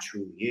wine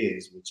truly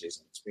is, which is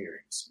an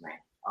experience. Right.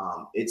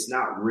 It's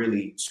not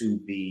really to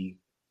be,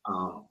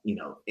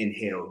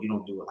 inhaled. You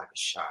don't do it like a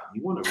shot.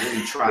 You want to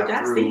really try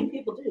through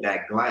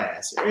that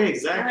glass.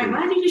 Exactly. Like,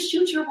 why did you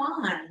shoot your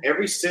wine?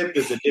 Every sip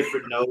is a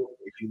different note.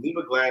 If you leave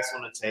a glass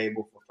on the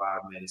table for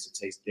 5 minutes, it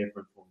tastes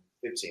different from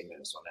 15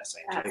 minutes on that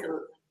same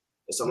table.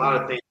 It's a lot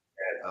of things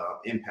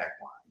that impact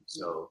wine.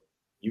 So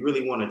you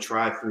really want to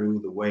try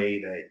through the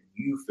way that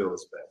you feel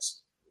is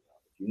best.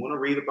 If you want to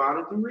read about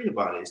it, then read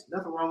about it. There's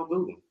nothing wrong with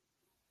Googling.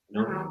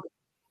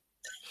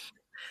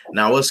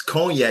 Now, us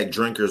cognac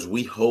drinkers,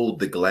 we hold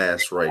the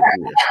glass right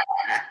here.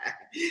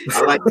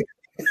 I like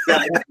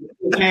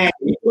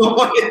well,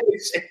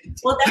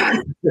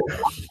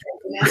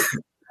 that's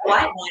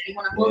white wine. You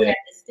want to hold it at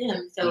the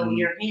stem, so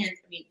your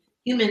hands. I mean,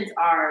 humans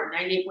are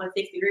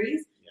 98.6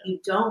 degrees.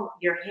 Yeah.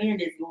 Your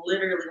hand is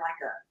literally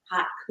like a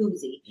hot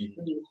koozie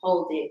when you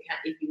hold it.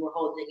 If you were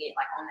holding it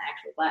like on the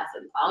actual glass,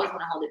 so you always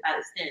want to hold it by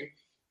the stem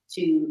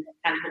to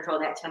kind of control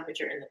that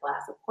temperature in the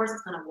glass. Of course,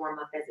 it's going to warm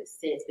up as it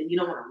sits, but you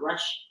don't want to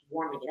rush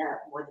warming it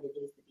up more than it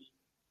needs to be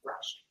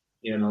rushed.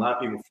 Yeah, and a lot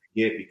of people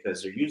forget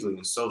because they're usually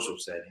in social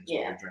settings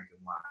when they're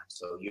drinking wine.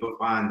 So you'll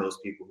find those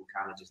people who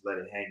kind of just let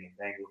it hang and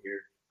dangle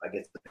here, like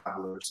it's a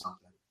cobbler or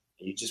something.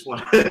 And you just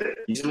want to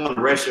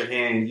rest your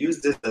hand.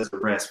 Use this as a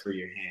rest for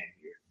your hand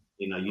here.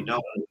 You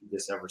don't want to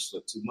just ever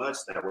slip too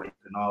much. That way you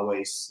can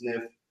always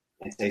sniff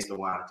and taste the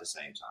wine at the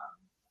same time.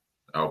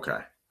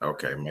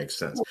 Okay, makes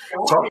sense.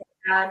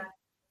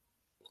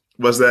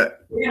 What's that?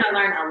 We're gonna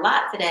learn a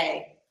lot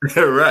today.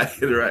 Right.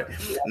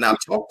 Now,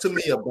 talk to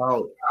me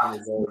about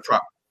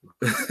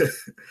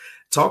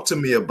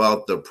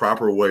the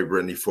proper way,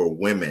 Brittany, for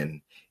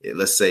women.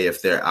 Let's say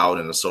if they're out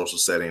in a social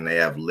setting, they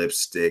have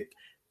lipstick.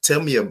 Tell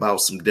me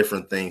about some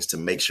different things to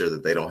make sure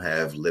that they don't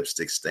have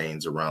lipstick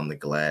stains around the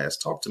glass.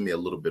 Talk to me a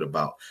little bit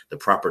about the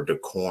proper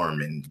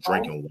decorum in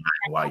drinking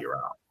wine while you're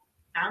out.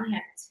 I only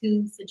have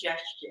 2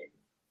 suggestions.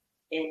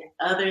 And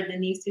other than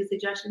these 2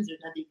 suggestions,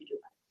 there's nothing you can do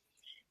about it.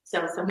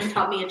 So someone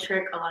taught me a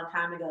trick a long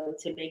time ago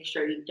to make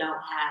sure you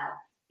don't have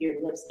your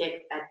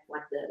lipstick at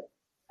like the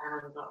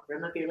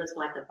rim of your lips,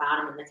 like the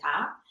bottom and the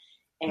top.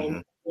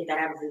 And if that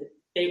happens,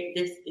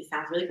 it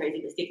sounds really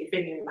crazy, but stick your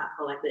finger in your mouth,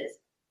 go like this.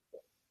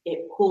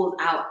 It pulls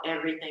out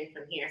everything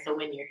from here. So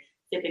when you're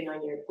sipping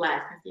on your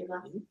glass, can I see your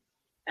glass?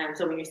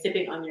 So when you're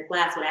sipping on your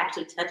glass, what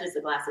actually touches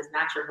the glass is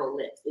not your whole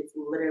lips. It's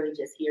literally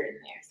just here and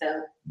there.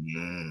 So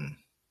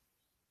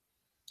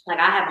like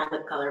I have my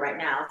lip color right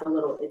now.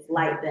 It's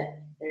light, but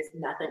there's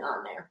nothing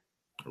on there.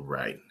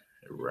 Right.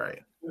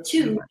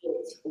 2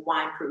 is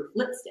wine-proof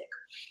lipstick.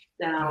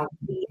 Now,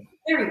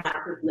 very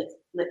wine-proof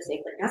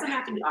lipstick, but it doesn't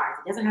have to be ours.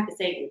 It doesn't have to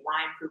say a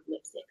wine-proof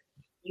lipstick.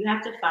 You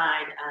have to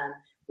find,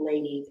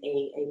 ladies,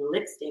 a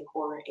lipstick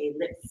or a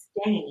lip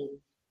stain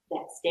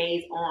that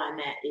stays on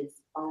that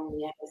is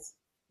only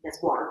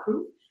that's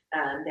waterproof,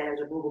 that is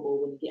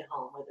removable when you get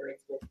home, whether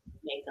it's with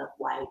makeup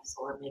wipes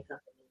or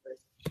makeup removers.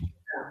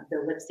 The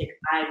lipstick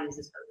I use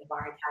is from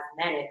Navarre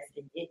Cosmetics,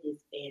 and it is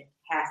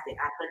fantastic.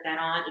 I put that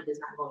on. It does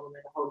not go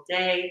anywhere the whole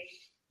day.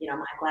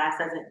 My glass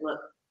doesn't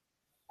look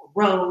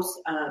gross.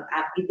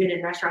 We've been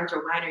in restaurants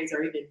or wineries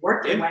or even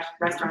worked in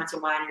restaurants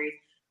or wineries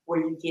where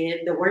you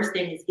give, the worst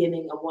thing is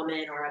giving a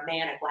woman or a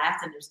man a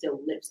glass and there's still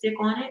lipstick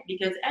on it,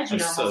 because as you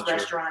know, most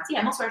restaurants,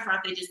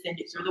 they just send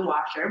it through the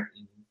washer.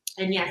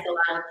 And yes, a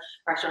lot of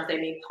restaurants, they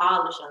may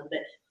polish them, but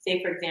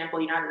say, for example,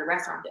 you're not in a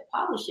restaurant that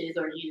polishes,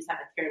 or you just have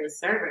a careless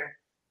server,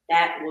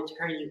 that will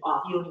turn you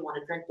off. You don't even want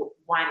to drink the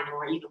wine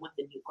anymore, even with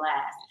the new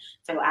glass.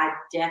 So I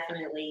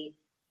definitely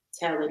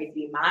tell ladies to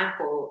be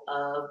mindful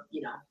of,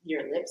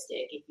 your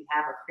lipstick. If you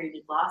have a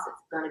creamy gloss,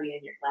 it's going to be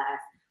in your glass.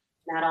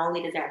 Not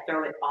only does that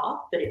throw it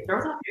off, but it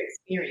throws off your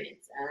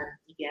experience.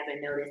 If you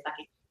haven't noticed,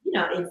 like,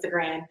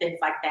 Instagram, things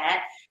like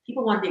that,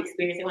 people want the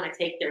experience. They want to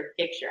take their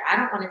picture. I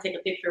don't want to take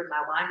a picture of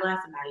my wine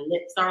glass and my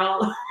lips are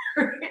all over.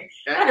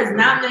 That does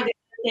not make a good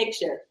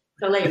picture.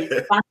 So ladies,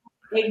 find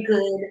a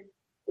good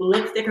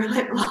lipstick or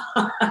lip gloss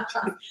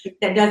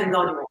that doesn't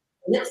go anywhere.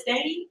 Lip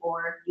stain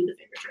or do the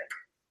finger trick.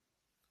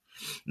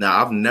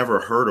 Now, I've never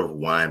heard of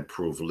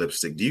wine-proof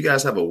lipstick. Do you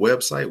guys have a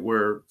website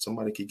where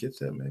somebody could get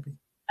that maybe?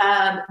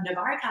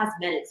 Navarre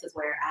Cosmetics is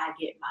where I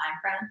get mine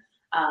from.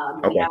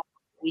 Okay.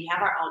 We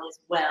have our own as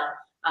well,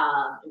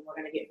 and we're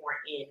going to get more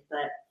in.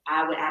 But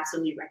I would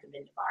absolutely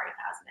recommend Navarre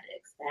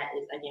Cosmetics. That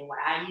is, again, what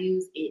I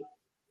use. It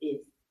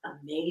is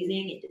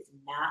amazing. It does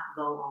not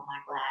go on my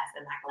glass,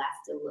 and my glass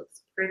still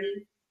looks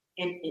pretty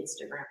and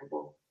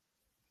Instagrammable.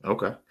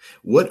 Okay.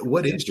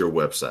 What is your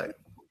website?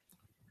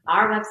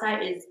 Our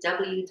website is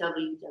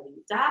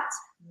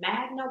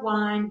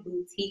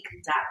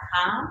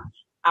www.magnawineboutique.com.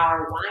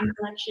 Our wine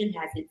collection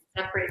has its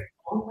separate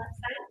own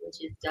website,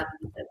 which is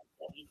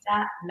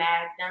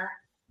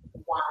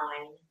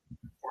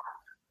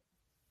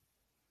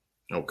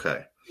www.magnawine.com.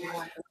 Okay.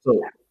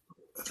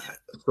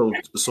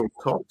 So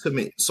talk to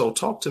me. So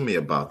talk to me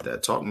about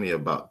that. Talk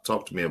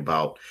to me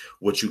about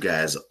what you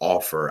guys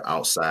offer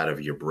outside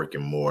of your brick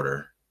and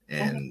mortar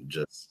and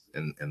just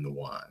in the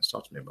wines.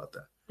 Talk to me about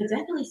that. There's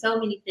definitely so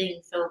many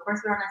things. So of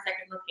course we're on our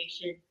second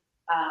location.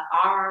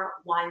 Our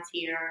wines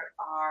here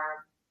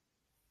are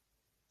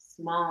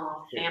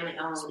small,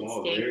 family-owned,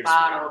 estate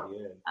bottle,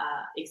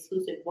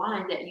 exclusive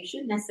wines that you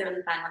shouldn't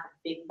necessarily find like a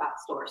big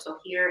box store. So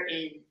here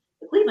in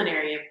the Cleveland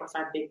area, of course,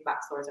 our big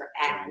box stores are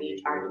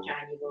Acme, Target,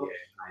 Giant Eagle,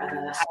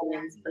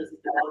 Highlands, places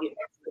that will get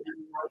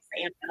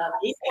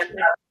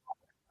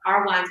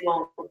our wines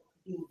won't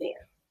be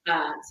there.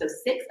 So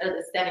 6 of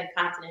the 7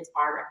 continents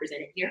are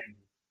represented here.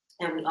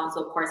 And we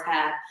also, of course,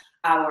 have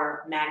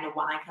our Magna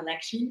Wine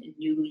Collection,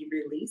 newly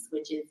released,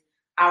 which is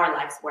our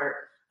life's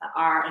work.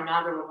 Our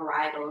inaugural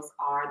varietals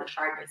are the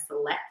Chardonnay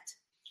Select,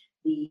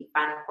 the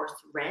Final Course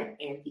Red,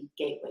 and the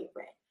Gateway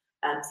Red.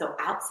 So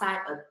outside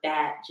of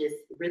that, just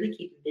really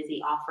keeping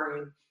busy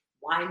offering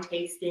wine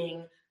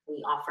tasting.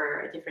 We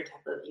offer a different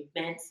type of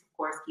events, of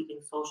course,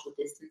 keeping social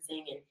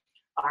distancing and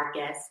our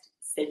guest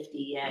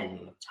safety at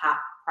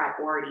top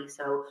priority.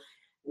 So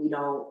we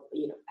don't,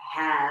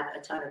 have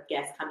a ton of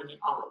guests coming in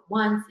all at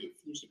once.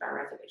 It's usually by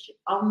reservation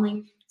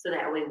only. So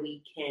that way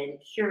we can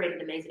curate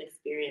an amazing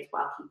experience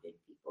while keeping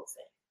people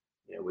safe.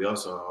 Yeah, we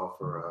also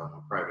offer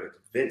a private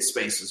event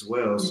space as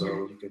well.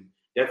 So you can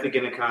definitely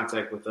get in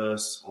contact with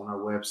us on our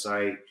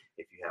website.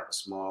 If you have a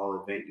small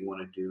event you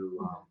want to do,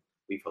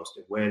 we've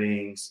hosted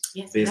weddings,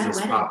 business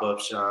pop-up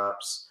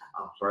shops,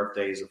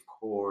 birthdays, of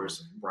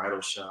course,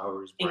 bridal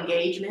showers,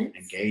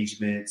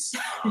 engagements.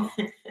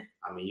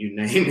 I mean, you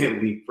name it,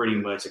 we pretty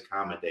much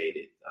accommodate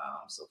it.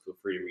 So feel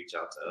free to reach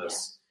out to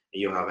us,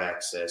 and you'll have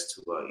access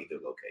to either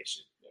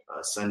location.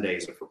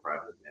 Sundays are for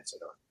private events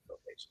at our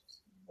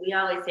locations. We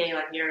always say,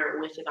 like, your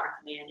wish is our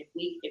command. If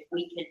we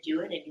can do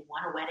it and you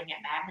want a wedding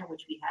at Magna,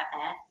 which we have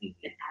had,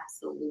 then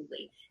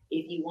absolutely.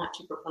 If you want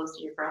to propose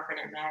to your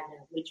girlfriend at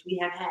Magna, which we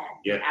have had,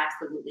 then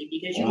absolutely.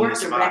 Because you work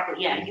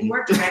directly, you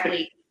work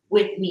directly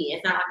with me.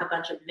 It's not like a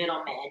bunch of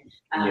middlemen.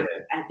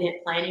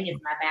 Event planning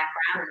is my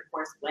background, and of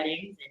course,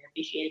 weddings and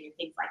officiating and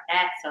things like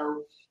that.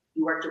 So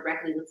you work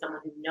directly with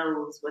someone who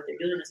knows what they're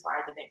doing as far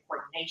as event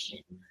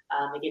coordination.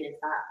 Again, it's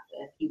not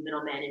a few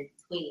middlemen in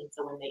between.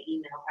 So when they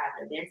email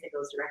private events, it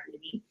goes directly to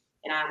me.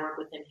 And I work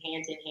with them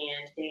hand in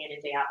hand, day in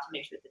and day out to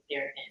make sure that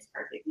their event is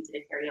perfect. We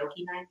did a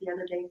karaoke night the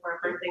other day for a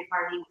birthday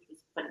party, which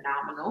was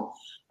phenomenal.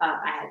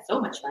 I had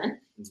so much fun.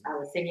 I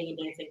was singing and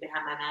dancing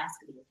behind my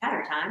mask the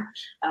entire time.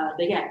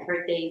 But yeah,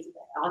 birthdays,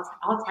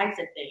 all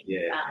types of things.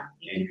 And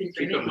you can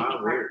keep in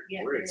mind, we're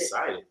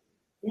excited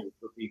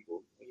for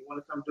people. When you want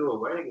to come do a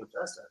wedding with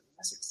us,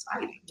 that's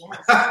exciting.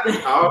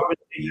 However,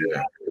 you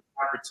have the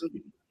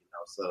opportunity,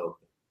 So,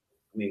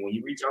 I mean, when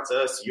you reach out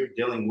to us, you're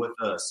dealing with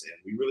us, and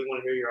we really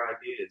want to hear your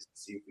ideas and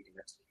see if we can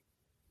execute.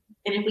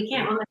 And if we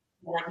can't, we're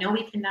like, no,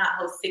 we cannot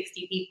host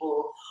 60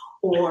 people,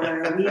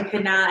 or we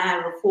cannot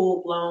have a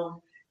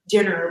full-blown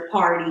dinner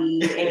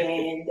party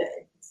and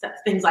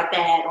things like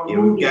that. Or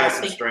we've got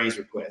some strange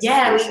requests.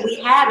 Yeah, we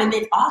have, and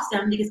it's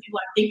awesome because people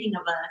are thinking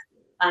of us.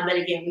 But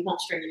again, we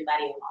won't string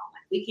anybody along.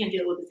 Like, we can't do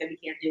it, we said we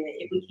can't do it.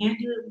 If we can't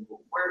do it, we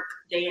will work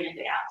day in and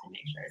day out to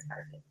make sure it's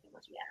perfect and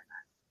what you have in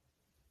mind.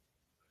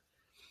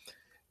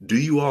 Do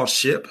you all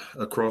ship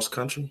across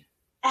country?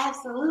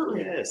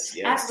 Absolutely. Yes,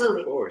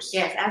 Absolutely. of course.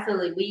 Yes,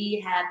 absolutely.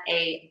 We have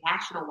a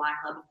national wine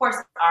club. Of course,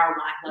 our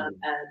wine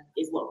club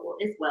is local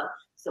as well.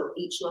 So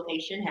each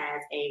location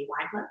has a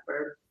wine club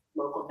for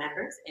local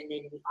members, and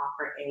then we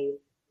offer a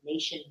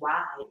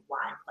nationwide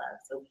wine club.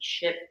 So we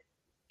ship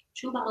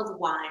 2 bottles of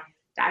wine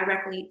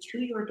directly to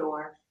your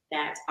door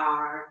that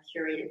are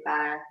curated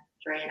by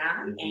Dre and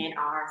I and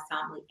our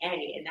sommelier,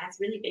 and that's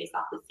really based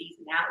off of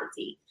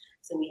seasonality.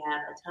 So we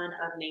have a ton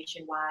of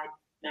nationwide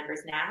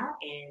members now,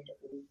 and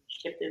we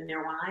ship them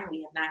their wine.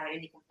 We have not had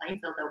any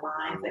complaints of the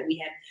wines that we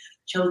have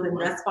chosen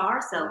thus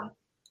far. So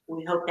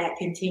we hope that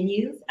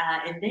continues.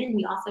 And then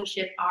we also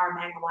ship our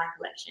Magna Wine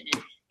collection.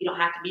 And you don't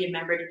have to be a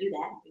member to do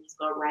that. You can just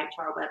go right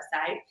to our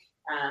website.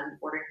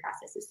 Ordering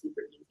process is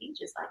super easy,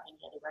 just like any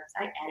other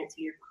website. Add it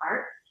to your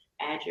cart,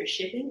 add your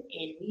shipping,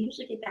 and we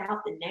usually get that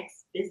out the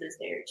next business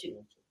day or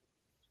two.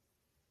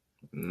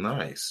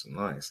 Nice.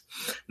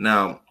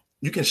 Now,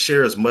 you can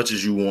share as much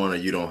as you want, or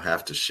you don't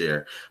have to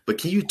share. But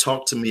can you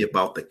talk to me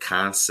about the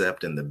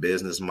concept and the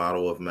business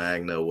model of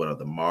Magna? What are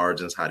the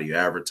margins? How do you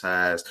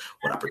advertise?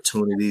 What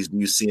opportunities do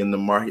you see in the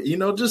market?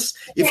 Just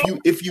if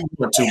you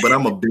want to. But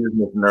I'm a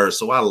business nerd,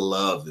 so I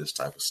love this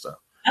type of stuff.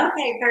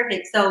 Okay,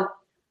 perfect. So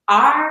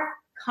our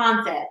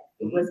concept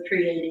was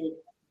created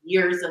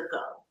years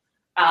ago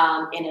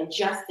and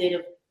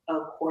adjusted,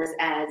 of course,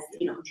 as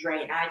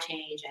Dre and I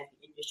change, as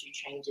the industry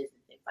changes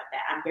and things like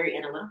that. I'm very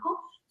analytical,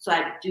 so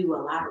I do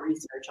a lot of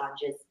research on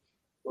just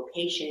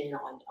location,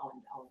 on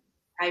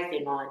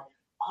pricing, on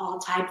all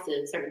types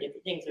of certain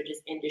different things, or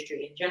just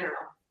industry in general.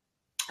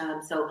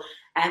 So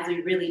as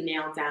we really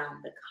nailed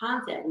down the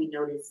concept, we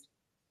noticed,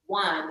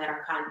 one, that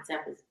our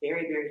concept is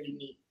very, very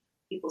unique.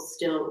 People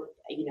still,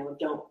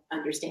 don't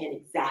understand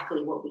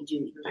exactly what we do.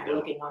 Even by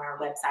looking on our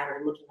website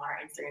or looking on our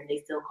Instagram,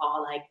 they still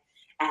call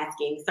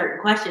asking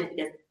certain questions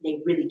because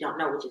they really don't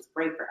know, which is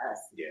great for us.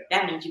 Yeah.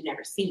 That means you've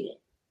never seen it.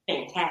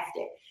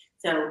 Fantastic.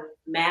 So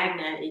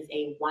Magna is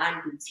a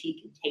wine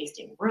boutique and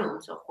tasting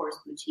room. So of course,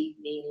 boutique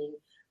meaning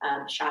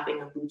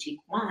shopping of boutique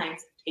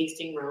wines,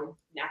 tasting room,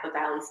 Napa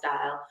Valley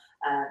style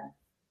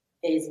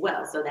as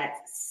well. So that's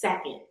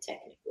second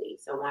technically.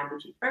 So wine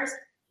boutique first,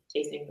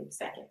 tasting room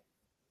second.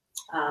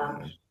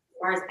 As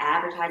far as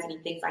advertising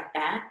and things like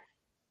that,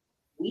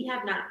 we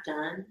have not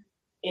done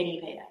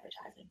any paid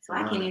advertising. So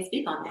I can't even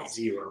speak on that.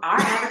 Zero. Our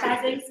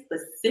advertising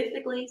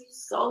specifically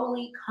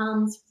solely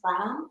comes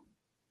from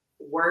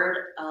word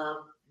of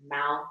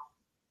mouth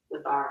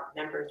with our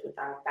members, with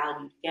our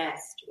valued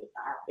guests, with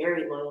our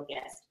very loyal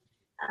guests.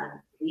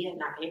 We have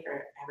not paid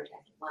for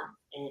advertising once.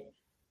 And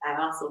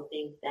I also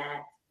think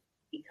that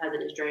because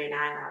it is Dre and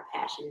I and our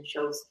passion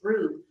shows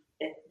through,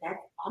 that's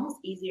almost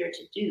easier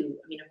to do.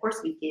 I mean, of course,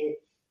 we get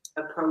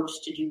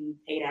approached to do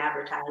paid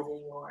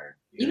advertising, or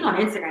even on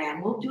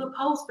Instagram, we'll do a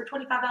post for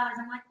 $25.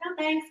 I'm like, no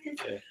thanks,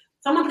 because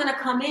someone's going to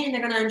come in,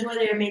 they're going to enjoy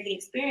their amazing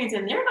experience,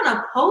 and they're going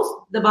to post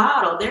the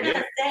bottle. They're going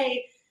to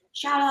say,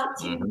 shout out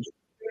to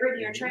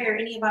Brittany or Trey or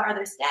any of our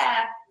other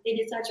staff. They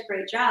did such a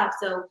great job.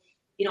 So,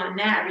 and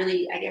that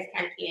really, I guess,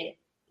 kind of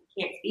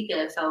can't speak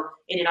of. So,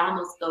 and it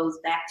almost goes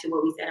back to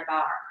what we said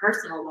about our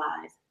personal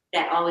lives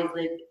that always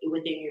live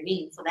within your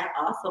means. So that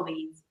also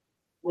means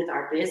with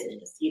our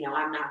business,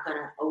 I'm not going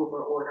to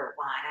over order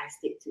wine. I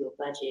stick to a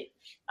budget,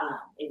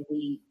 and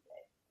we,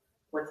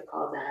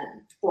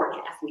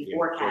 forecast. We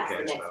forecast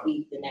the next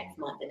week, the next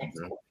month, the next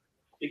quarter.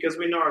 Because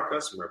we know our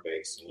customer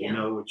base. We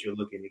know what you're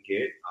looking to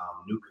get.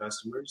 New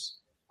customers.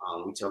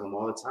 We tell them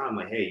all the time,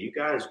 hey, you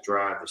guys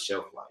drive the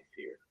shelf life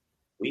here.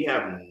 We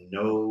have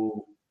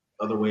no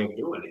other way of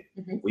doing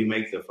it. We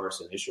make the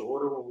first initial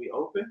order when we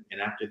open,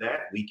 and after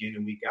that, week in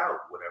and week out,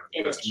 whatever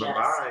the customer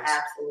buys,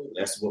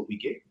 that's what we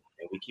get.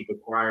 And we keep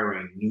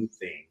acquiring new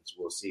things.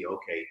 We'll see,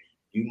 okay,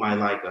 you might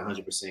like 100%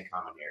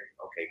 Carmenere.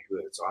 Okay,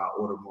 good. So I'll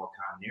order more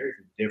Carmenere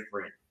from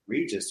different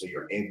regions so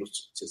you're able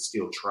to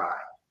still try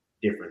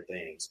different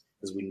things.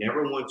 Because we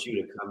never want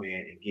you to come in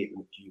and get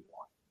what you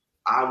want.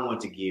 I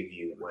want to give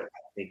you what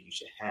I think you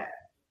should have.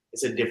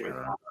 It's a different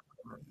thing.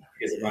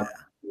 Because if I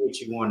do what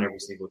you want every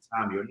single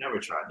time, you'll never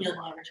try. You'll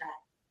never try.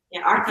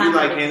 Yeah, if you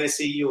like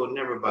Hennessy, you will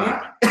never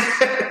buy.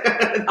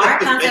 Our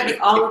concept is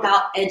all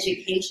about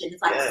education.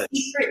 It's like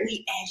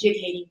secretly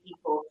educating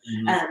people.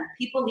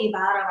 People leave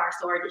out of our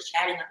store just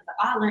chatting. Like,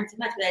 I learned too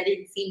much, but that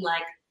didn't seem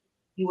like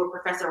you were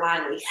Professor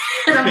Wiley.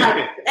 And I'm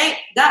like, thank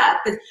God.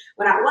 Because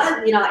when I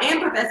was, I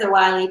am Professor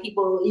Wiley,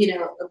 people,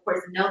 of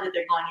course, know that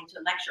they're going into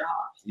a lecture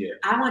hall. Yeah.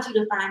 I want you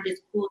to find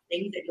just cool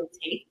things that you'll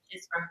take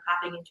just from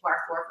popping into our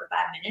store for 5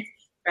 minutes,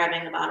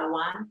 grabbing a bottle of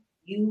wine.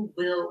 You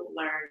will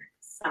learn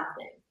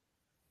something.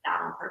 Not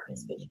on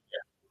purpose, but you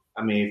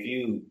will. I mean, if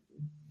you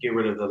get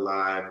rid of the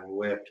live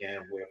web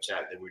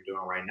chat that we're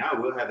doing right now,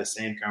 we'll have the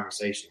same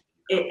conversation.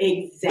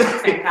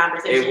 Exact same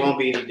conversation. It won't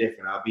be any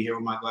different. I'll be here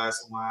with my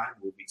glass of wine.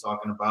 We'll be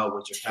talking about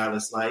what your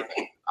palate's like.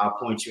 I'll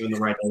point you in the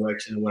right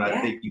direction of what I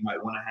think you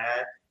might want to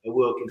have, and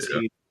we'll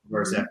continue to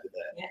converse after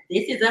that. Yeah.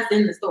 This is us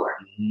in the store.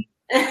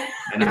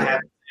 And I have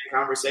a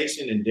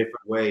conversation in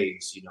different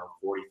ways,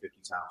 40, 50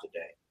 times a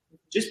day.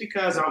 Just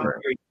because I'm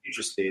very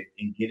interested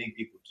in getting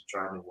people to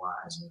try new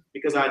wines.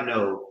 Because I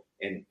know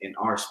in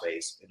our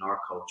space, in our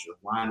culture,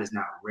 wine is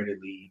not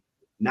readily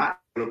not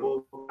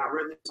available, not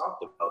really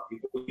talked about.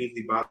 People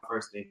usually buy the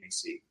first thing they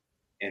see.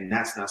 And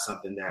that's not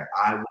something that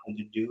I wanted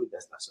to do.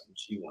 That's not something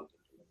she wanted to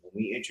do.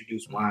 When we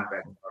introduced wine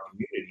back into our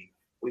community,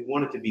 we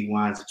want it to be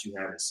wines that you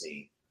haven't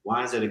seen,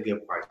 wines at a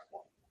good price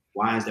point,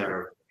 wines that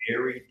are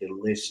very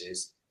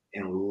delicious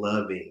and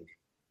loving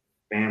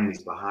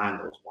families behind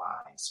those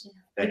wines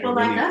that People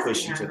can really like us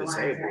push you to behind the the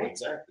table. wines, right?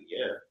 Exactly,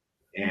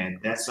 yeah. And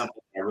that's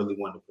something I really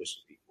wanted to push to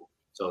people.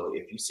 So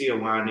if you see a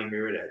wine in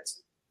here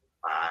that's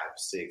 $5,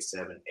 $6,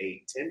 $7,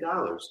 $8,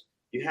 $10,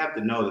 you have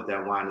to know that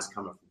that wine is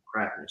coming from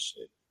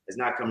craftsmanship. It's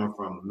not coming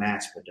from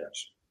mass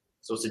production.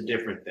 So it's a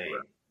different thing.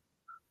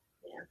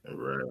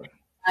 Right.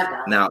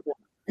 I Now,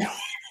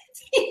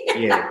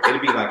 Yeah, it'll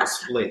be like a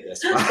split.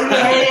 That's fine.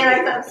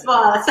 yeah, like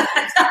small.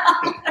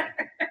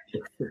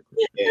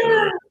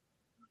 Yeah.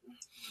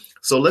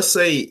 so let's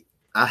say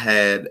I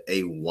had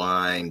a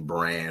wine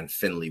brand,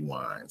 Finley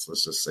Wines.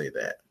 Let's just say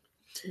that.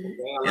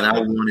 And I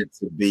want it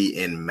to be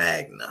in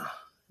Magna.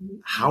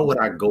 How would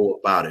I go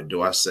about it?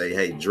 Do I say,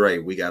 hey, Dre,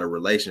 we got a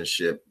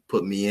relationship,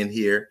 put me in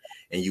here,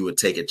 and you would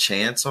take a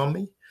chance on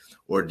me?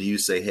 Or do you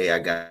say, hey, I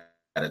got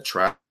to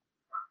try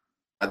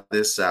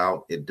this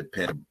out? It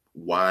depends.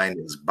 Wine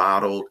is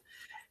bottled,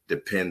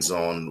 depends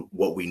on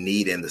what we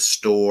need in the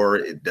store.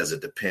 Does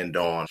it depend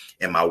on,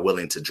 am I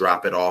willing to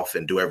drop it off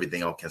and do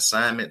everything on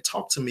consignment?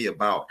 Talk to me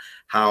about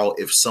how,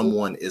 if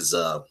someone is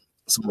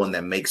someone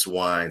that makes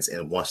wines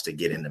and wants to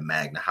get into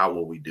Magna, how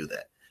will we do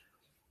that?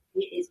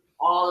 It is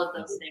all of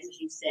those things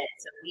you said.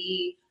 So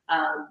we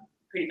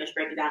pretty much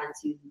break it down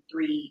into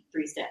three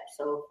steps.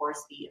 So of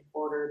course, the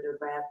importer, the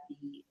rep,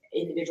 the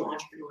individual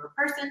entrepreneur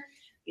person,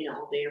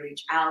 they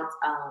reach out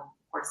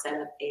or set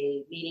up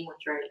a meeting with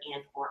Dre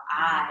and or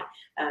I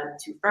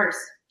to first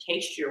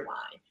taste your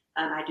wine.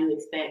 I do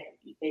expect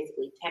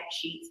basically tech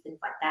sheets, things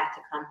like that,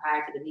 to come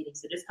prior to the meeting.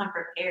 So just come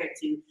prepared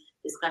to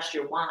discuss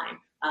your wine.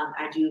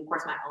 I do, of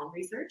course, my own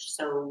research.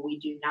 So we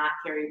do not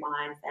carry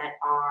wines that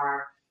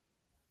are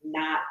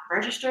not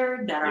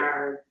registered, that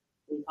are,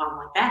 we call them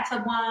like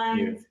bathtub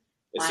wines.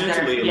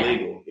 Essentially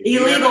illegal.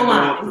 If illegal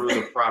wines. Through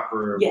the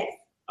proper yes.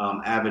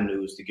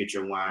 Avenues to get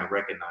your wine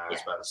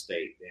recognized by the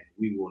state, then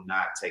we will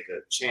not take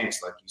a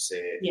chance, like you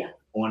said,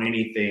 on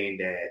anything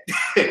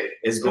that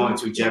is going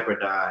to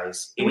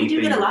jeopardize. And we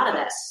do get a lot of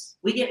that.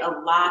 We get a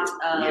lot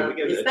of,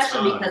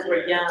 especially because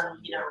we're young,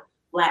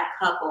 Black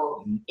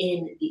couple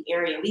in the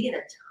area. We get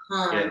a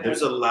ton. Yeah,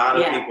 there's a lot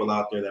of people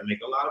out there that make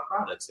a lot of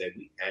products that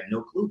we had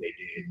no clue they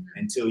did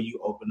until you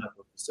open up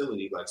a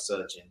facility like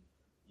such, and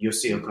you'll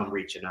see them come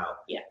reaching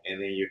out. Yeah, and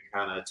then you're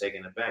kind of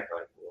taken aback,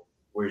 like, well,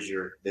 where's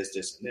your this,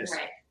 and this?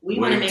 Right. We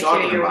want to make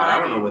sure your wine. I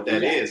don't know what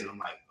that is, and I'm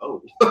like,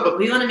 oh.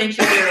 We want to make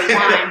sure your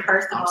wine,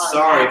 first of all, I'm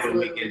sorry, but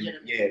we can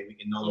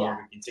no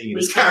longer continue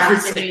this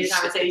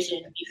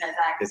conversation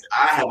because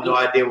I have no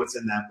idea what's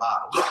in that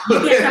bottle.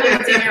 You can't tell me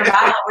what's in your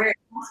bottle, where it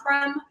comes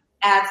from.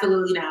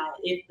 Absolutely not.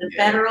 If the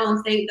federal and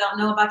state don't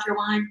know about your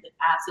wine, then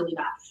absolutely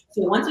not.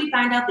 So once we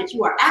find out that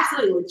you are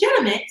absolutely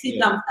legitimate, 2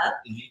 thumbs up,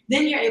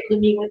 then you're able to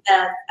meet with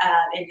us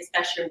and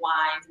discuss your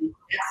wines. We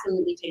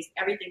absolutely taste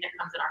everything that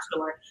comes in our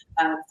store.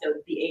 So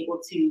be able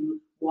to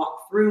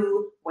walk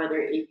through whether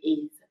it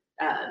is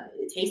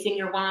tasting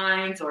your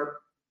wines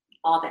or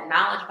all that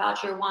knowledge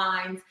about your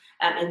wines.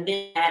 And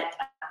then that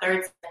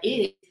third step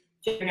is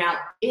figuring out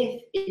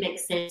if it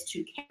makes sense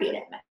to carry it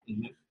at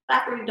Magna.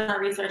 After you've done our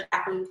research,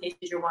 after you've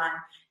tasted your wine,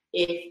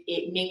 if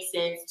it makes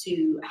sense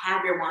to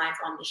have your wines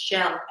on the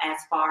shelf as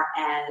far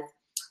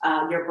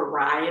as your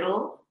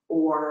varietal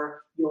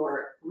or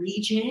your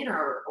region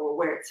or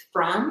where it's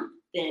from,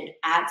 then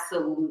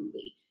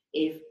absolutely.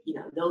 If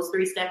those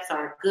 3 steps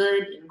are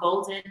good and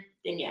golden,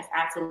 then yes,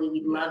 absolutely,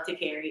 we'd love to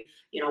carry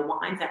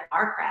wines that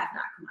are craft,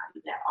 not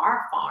commodity, that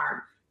are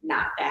farm,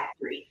 not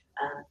factory,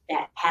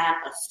 that have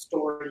a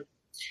story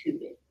to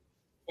it.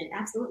 And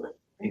absolutely,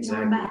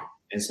 exactly.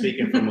 And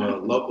speaking from a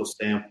local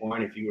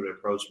standpoint, if you were to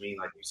approach me,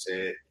 like you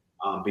said,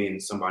 being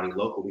somebody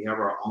local, we have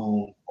our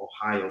own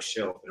Ohio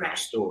shelf in our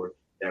store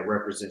that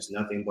represents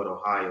nothing but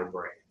Ohio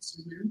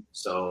brands.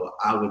 So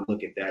I would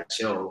look at that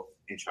shelf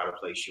and try to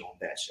place you on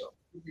that shelf.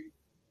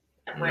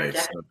 And we're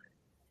definitely,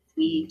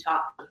 we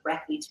talk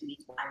directly to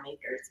these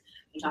winemakers.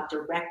 We talk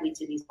directly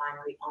to these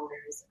winery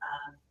owners.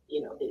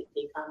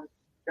 They come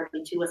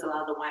directly to us, a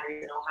lot of the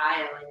wineries in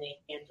Ohio, and they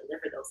can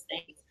deliver those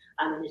things.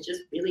 And it's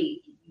just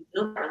really, you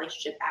build a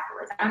relationship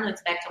afterwards. I don't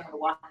expect someone to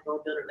walk in the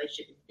door, build a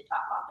relationship, and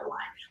talk about their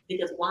wine,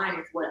 because wine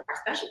is what our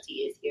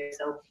specialty is here.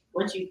 So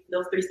once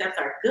those 3 steps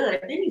are good,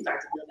 then you start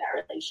to build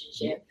that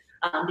relationship,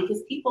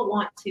 because people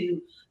want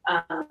to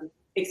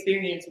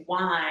experience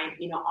wine,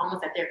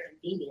 almost at their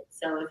convenience.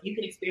 So if you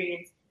can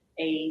experience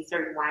a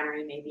certain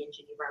winery, maybe in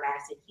Geneva or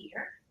Madison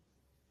here,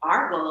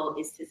 our goal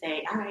is to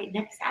say, all right,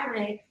 next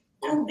Saturday,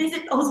 go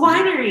visit those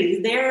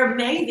wineries. They're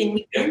amazing.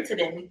 We've been to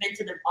them. We've been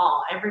to them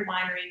all. Every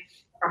winery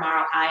from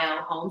our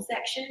Ohio home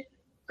section,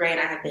 Gray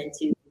and I have been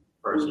to.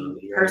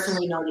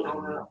 Personally know the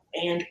owner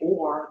and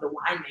or the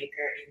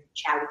winemaker and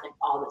chat with them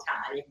all the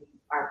time. And we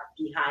are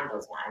behind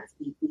those wines.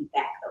 We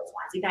back those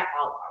wines. We back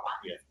all of our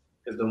wines.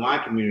 Because the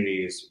wine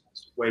community is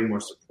way more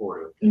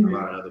supportive than a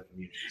lot of other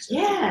communities.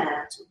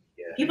 Yeah.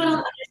 People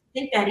don't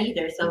think that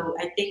either. So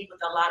I think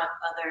with a lot of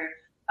other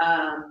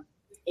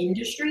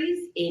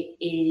industries, it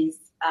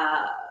is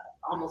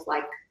almost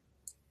like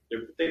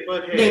they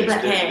butt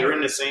heads. They're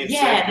in the same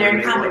sector. They're in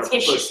they competition.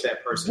 Want to push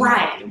that person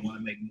out. They want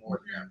to make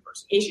more than that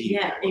person.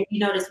 If you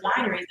notice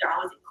wineries, they're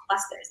always in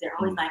clusters. They're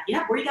always like,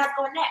 "Yeah, where you guys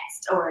going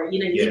next?" Or you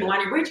leave a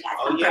winery, where you guys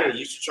come from?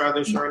 You should try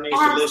their Chardonnay.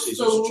 Delicious. You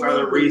should try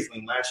their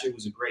Riesling. Last year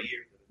was a great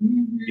year for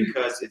them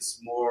because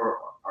it's more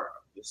art.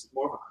 It's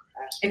more of an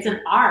art. It's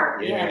an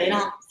art. Yeah, they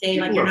don't say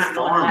people like you're not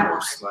going to that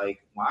wine. Like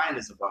wine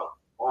is about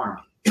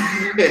farming.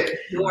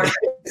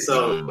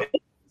 So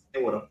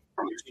what a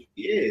farmer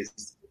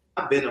is.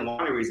 I've been in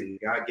wineries and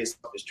the guy gets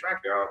off his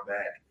tractor out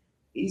back.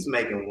 He's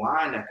making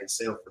wine that can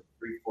sell for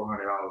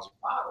 $300-400 a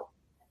bottle.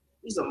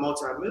 He's a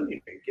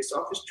multi-millionaire. He gets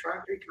off his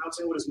tractor, he comes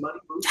in with his muddy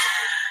boots,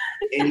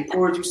 and he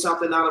pours you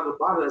something out of a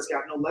bottle that's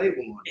got no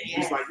label on it.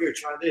 He's like, "Here,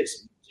 try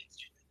this."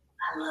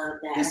 I love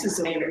that. This is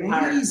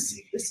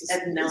amazing. This is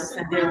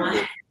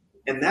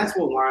and that's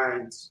what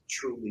wines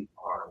truly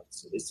are.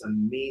 So it's a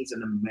means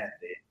and a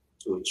method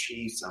to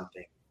achieve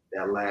something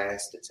that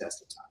lasts the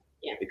test of time.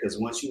 Yeah. Because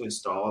once you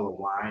install a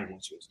wine,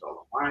 once you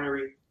install a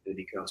winery, it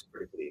becomes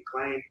critically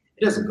acclaimed.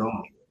 It doesn't go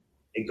anywhere.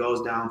 It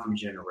goes down from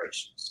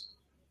generations.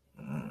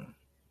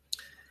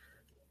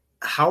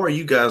 How are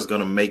you guys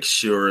going to make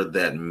sure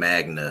that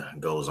Magna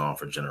goes on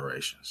for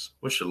generations?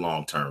 What's your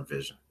long-term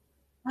vision?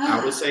 I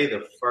would say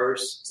the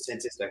first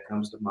sentence that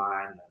comes to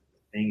mind, the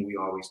thing we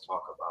always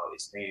talk about,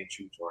 is staying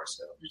true to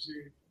ourselves.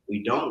 Mm-hmm.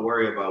 We don't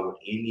worry about what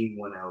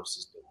anyone else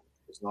is doing.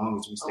 As long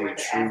as we stay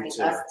true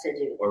to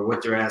or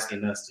what they're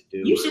asking us to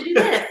do. You should do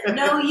this.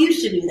 No, you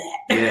should do that.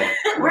 Yeah.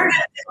 We're going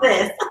to do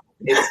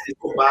this.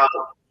 It's about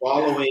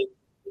following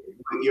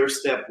what your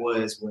step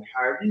was.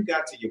 However you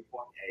got to your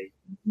point A,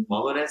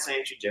 follow that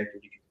same trajectory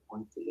to get to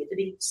point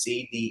B,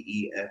 C, D,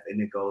 E, F, and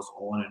it goes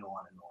on and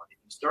on and on. If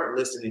you start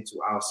listening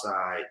to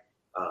outside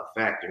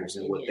factors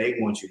and what they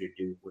want you to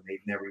do when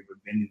they've never even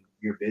been in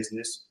your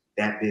business,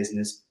 that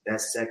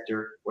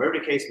sector, whatever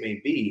the case may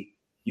be,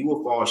 you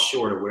will fall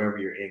short of whatever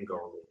your end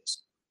goal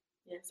is.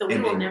 Yeah, so we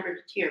will never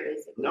deter,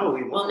 basically. No,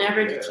 we won't. We'll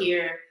never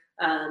deter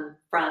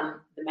from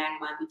the Magna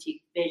Wine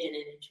Boutique vision.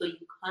 And until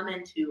you come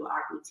into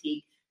our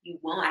boutique, you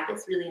won't, I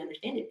guess, really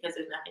understand it because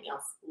there's nothing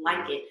else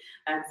like it.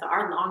 So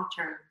our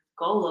long-term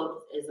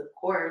goal is, of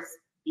course,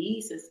 be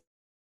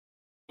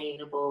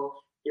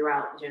sustainable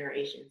throughout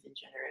generations and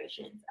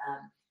generations.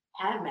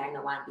 Have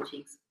Magna Wine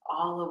Boutiques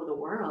all over the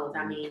world.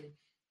 I mean,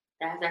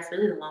 that's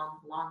really the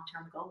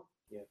long-term goal.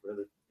 Yeah,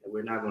 really.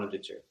 We're not going to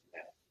deter from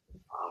that.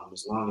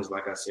 As long as,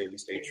 like I said, we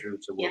stay true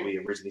to what we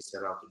originally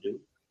set out to do,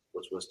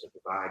 which was to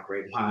provide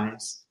great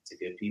wines to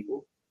good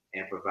people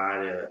and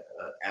provide an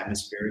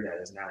atmosphere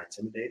that is not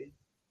intimidating,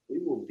 we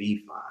will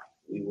be fine.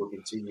 We will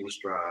continue to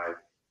strive.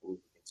 We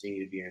will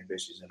continue to be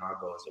ambitious in our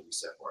goals that we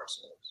set for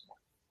ourselves.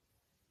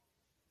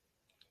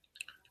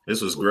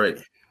 This was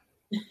great.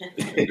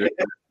 This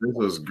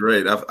was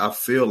great. I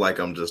feel like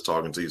I'm just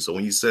talking to you. So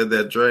when you said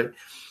that, Dre,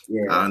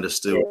 I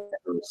understood what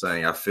you were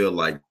saying. I feel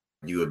like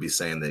you would be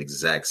saying the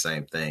exact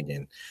same thing.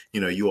 And,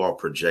 you all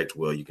project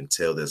well. You can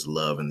tell there's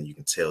love and you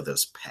can tell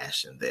there's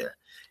passion there.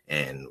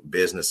 And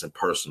business and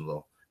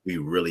personal, we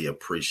really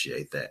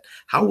appreciate that.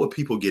 How would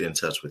people get in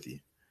touch with you?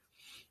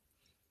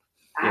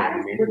 I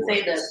would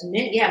say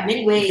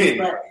many ways,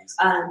 but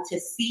to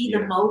see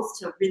the most,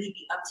 to really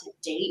be up to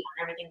date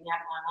on everything we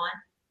have going on,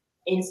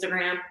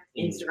 Instagram.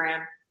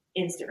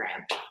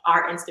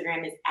 Our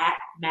Instagram is at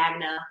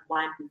Magna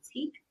Wine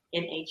Boutique,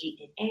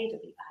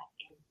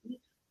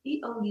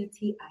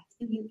 MagnaWineBoutique,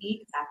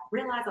 because I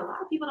realize a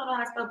lot of people don't know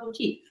how to spell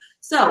boutique.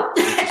 So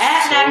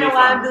at Magna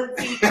Wine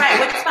Boutique,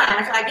 right, which is fine.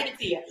 That's why I give it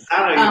to you.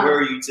 I don't know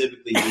where you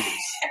typically use.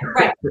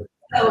 Right.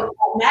 So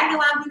Magna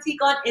Wine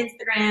Boutique on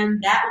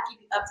Instagram, that will keep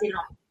you updated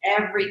on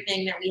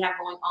everything that we have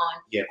going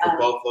on. Yeah, for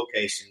both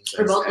locations.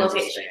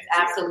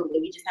 Absolutely.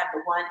 We just have the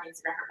one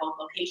Instagram for both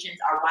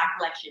locations. Our wine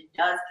collection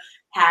does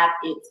have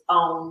its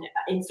own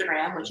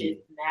Instagram, which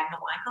is Magna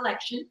Wine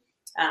Collection.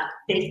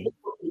 Facebook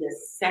will be the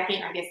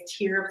second,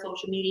 tier of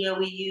social media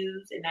we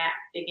use. And that,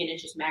 again,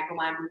 is just Magna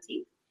Wine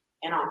Boutique.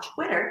 And on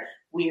Twitter,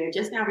 we are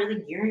just now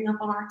really gearing up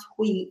on our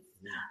tweets.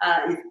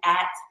 Is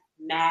at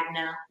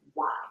Magna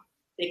Wine.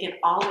 They can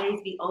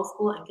always be old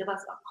school and give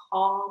us a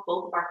call.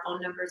 Both of our phone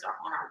numbers are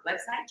on our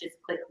website.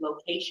 Just click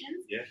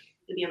locations. Yeah.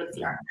 You'll be able to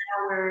see our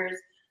hours,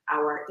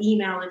 our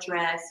email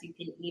address. You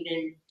can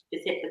even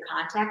just hit the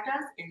contact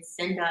us and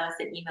send us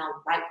an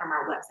email right from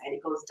our website.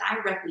 It goes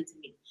directly to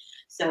me.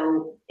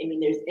 So,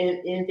 there's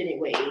infinite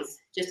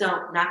ways. Just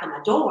don't knock on my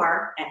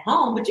door at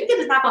home, but you can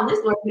just knock on this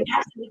door. It's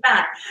absolutely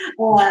fine.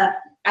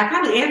 I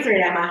probably answer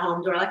it at my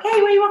home door, like, "Hey,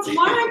 where you want some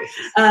wine?"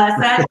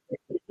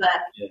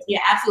 But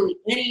absolutely,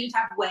 any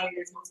type of way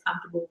that's most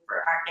comfortable for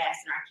our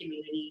guests and our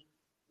community,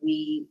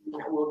 we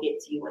will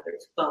get to you, whether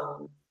it's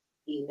phone,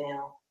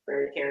 email,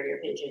 bird carrier,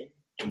 pigeon,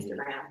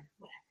 Instagram,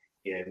 whatever.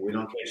 Yeah, if we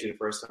don't catch you the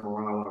first time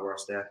around, one of our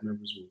staff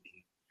members will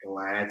be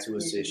glad to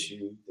assist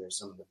you. They're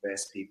some of the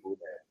best people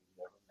that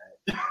we've ever met.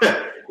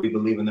 We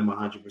believe in them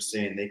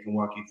 100%. They can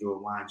walk you through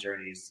a wine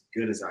journey as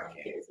good as I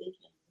can.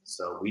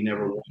 So we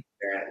never want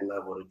that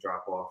level to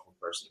drop off from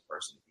person to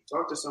person. If you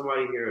talk to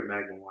somebody here at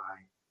Magnum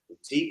Wine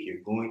Boutique,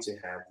 you're going to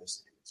have the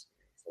same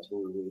experience. That's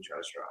what we really try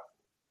to strive for.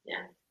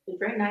 Yeah.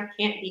 Brett and I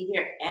can't be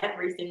here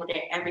every single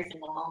day, every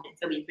single moment.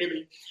 So we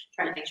really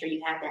try to make sure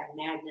you have that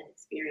Magna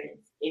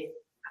experience. If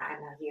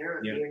I'm not here, or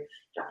if you're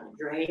talking to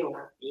Dre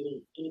or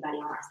anybody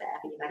on our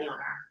staff, anybody on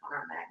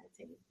our Magna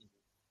team.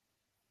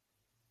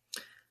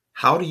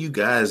 How do you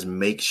guys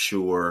make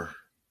sure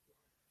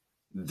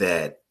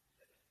that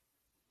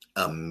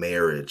a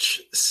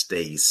marriage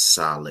stays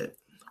solid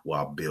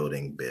while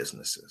building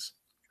businesses?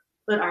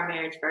 Put our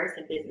marriage first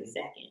and business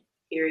second.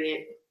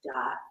 Period.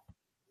 Dot.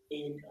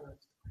 End of.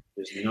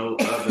 There's no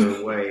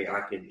other way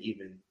I can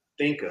even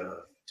think of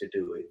to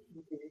do it,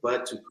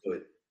 but to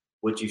put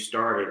what you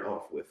started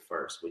off with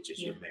first, which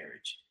is your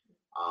marriage.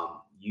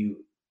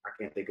 I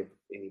can't think of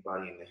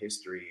anybody in the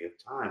history of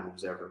time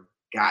who's ever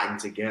gotten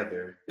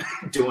together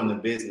doing the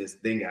business,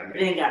 then got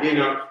married.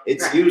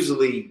 It's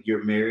usually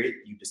you're married,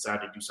 you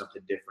decide to do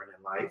something different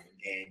in life,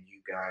 and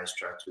you guys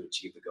try to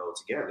achieve the goal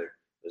together.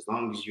 As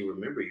long as you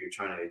remember you're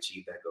trying to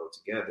achieve that goal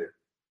together,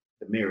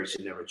 the marriage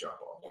should never drop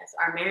off. Yes,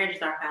 our marriage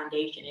is our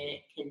foundation, and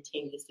it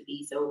continues to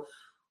be. So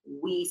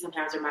we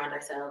sometimes remind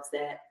ourselves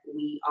that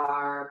we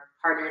are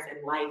partners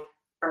in life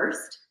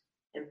first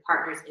and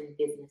partners in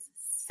business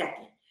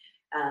second.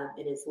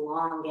 And as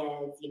long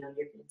as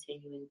you're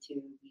continuing to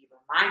be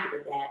reminded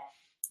of that,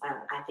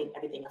 I think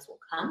everything else will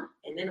come.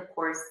 And then, of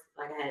course,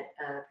 like I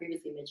had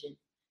previously mentioned,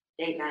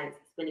 date nights,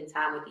 spending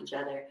time with each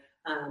other.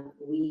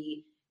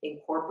 We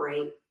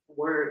incorporate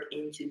work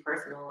into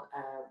personal,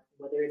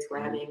 whether it's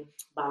grabbing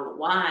a bottle of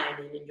wine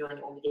and enjoying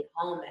it when we get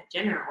home at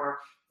dinner, or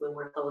when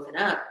we're closing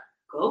up,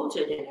 go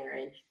to dinner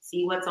and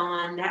see what's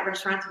on that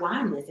restaurant's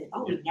wine list. And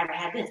we've never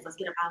had this. Let's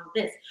get a bottle of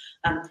this.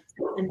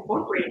 So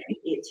incorporating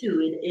it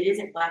too. It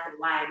isn't black and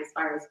white as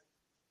far as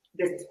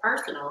business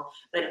personal,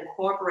 but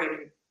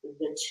incorporating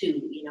the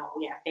two.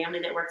 We have family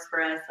that works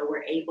for us, so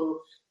we're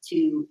able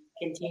to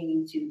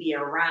continue to be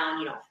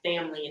around,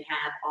 family, and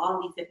have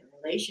all these different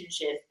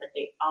relationships, but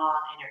they all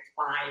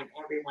intertwine, and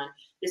everyone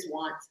just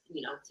wants, to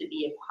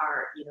be a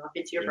part. If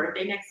it's your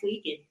birthday next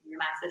week and you're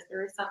my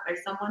sister or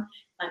someone,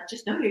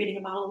 just know you're getting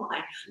a bottle of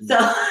wine. So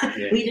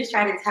we just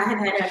try to tie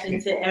that up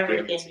into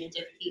everything and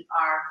just keep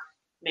our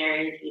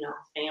marriage,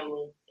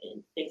 family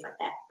and things like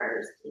that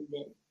first, and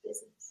then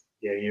business.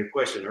 Yeah, your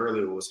question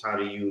earlier was how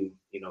do you,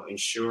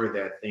 ensure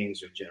that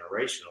things are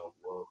generational?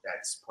 Well,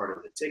 that's part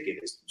of the ticket,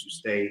 is to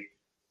stay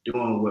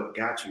doing what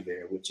got you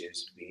there, which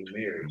is being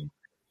married,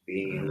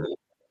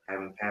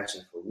 having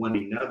passion for one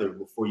another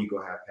before you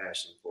go have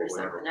passion for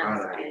whatever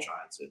product you're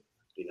trying to,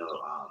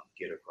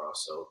 get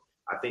across. So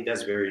I think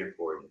that's very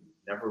important.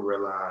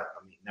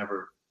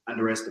 Never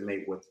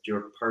underestimate what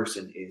your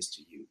person is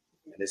to you.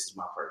 And this is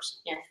my person.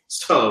 Yes.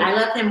 So I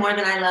love him more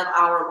than I love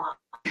our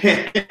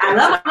wine. I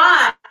love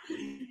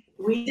wine.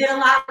 We did a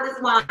lot of this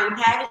wine,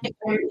 packaging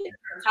from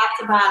top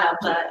to bottom,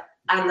 but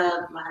I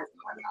love my husband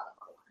more than I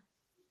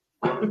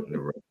love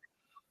our wine.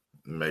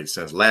 Makes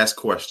sense. Last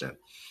question.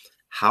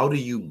 How do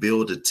you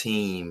build a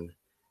team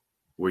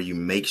where you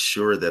make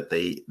sure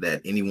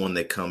that anyone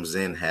that comes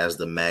in has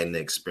the Magna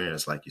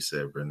experience, like you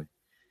said, Brittany?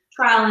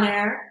 Trial and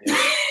error.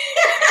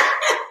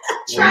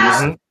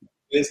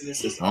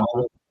 Business is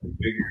all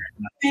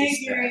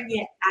figuring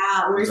it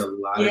out. There's a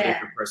lot of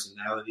different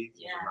personalities.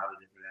 There's a lot of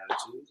different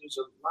attitudes. There's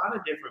a lot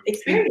of different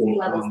experience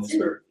levels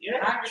too.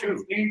 Yeah, true.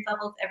 Experience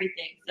levels,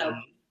 everything. So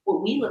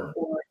what we look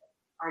for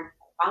are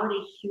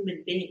quality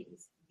human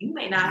beings. You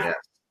may not have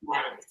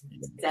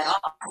at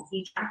all.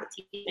 You try to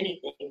teach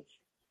anything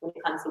when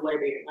it comes to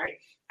whatever you're learning.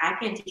 I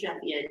can teach you how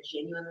to be a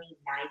genuinely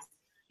nice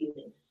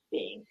human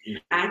being.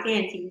 I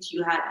can teach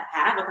you how to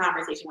have a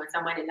conversation with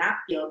someone and not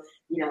feel,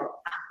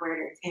 awkward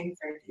or tense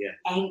or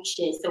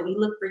anxious. So we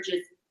look for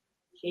just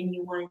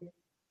genuine,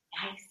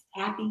 nice,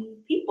 happy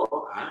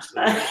people.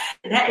 Absolutely.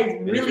 That is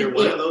really if you're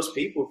one of those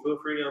people, feel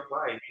free to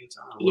apply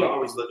anytime. We're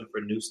always looking for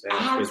new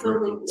staff because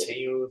we're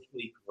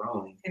continually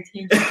growing at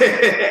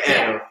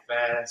a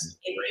fast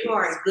rate. If rate. you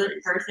are a good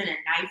person,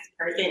 a nice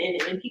person,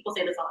 and people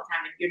say this all the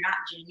time, if you're not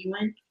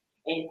genuine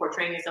and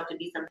portraying yourself to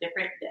be something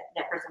different,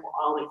 that person will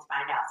always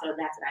find out. So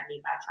that's what I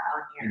mean by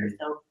trial and error.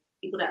 So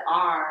people that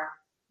are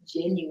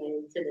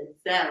genuine to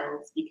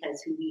themselves,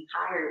 because who we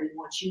hire, we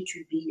want you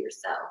to be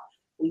yourself.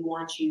 We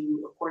want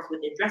you, of course,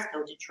 with the dress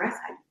code, to dress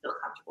how you feel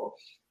comfortable.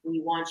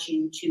 We want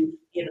you to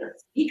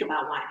speak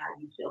about wine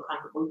how you feel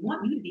comfortable. We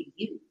want you to be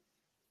you,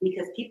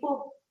 because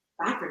people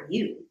buy from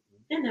you.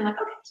 Then they're like,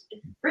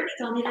 okay, Brittany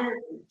told me to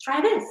try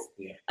this.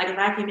 Yeah. Like if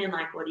I came in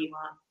like, what do you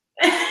want?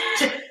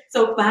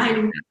 So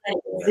finding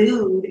that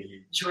exude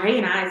Dre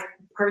and I's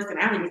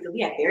personalities, because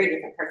we have very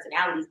different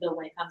personalities, but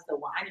when it comes to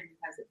wine and when it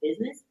comes to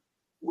business,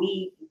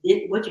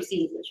 what you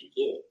see is what you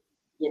get,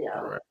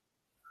 Right.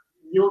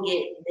 You'll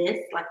get this,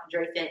 like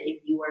Dre said,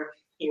 if you were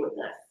here with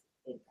us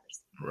in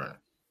person. Right.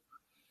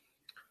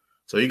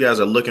 So you guys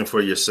are looking for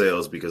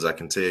yourselves, because I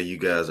can tell you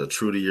guys are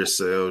true to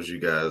yourselves. You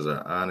guys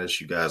are honest.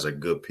 You guys are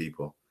good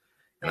people.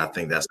 And I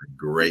think that's a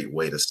great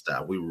way to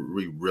stop. We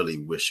really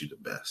wish you the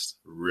best.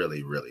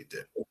 Really, really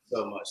do.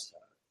 So much time.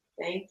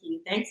 Thank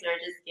you. Thanks for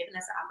just giving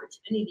us an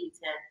opportunity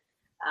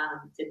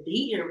to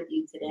be here with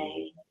you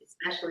today,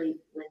 especially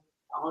with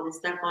all this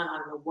stuff going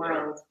on in the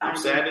world. Yeah. I'm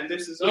sad that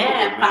this is over.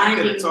 Yeah,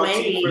 finding ways.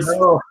 Finding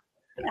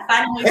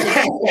ways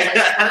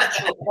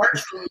to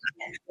virtually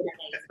has been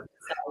amazing.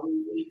 So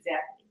we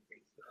definitely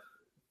appreciate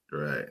it.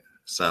 Right.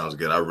 Sounds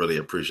good. I really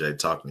appreciate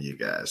talking to you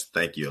guys.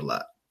 Thank you a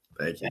lot.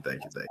 Thank you.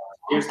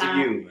 Cheers to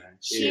you, man.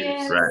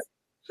 Cheers. Right.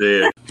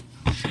 Cheers.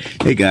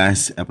 Hey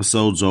guys,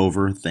 episode's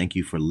over. Thank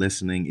you for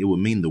listening. It would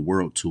mean the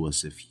world to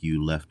us if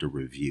you left a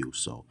review.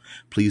 So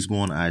please go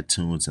on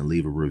iTunes and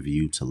leave a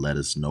review to let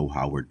us know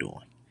how we're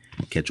doing.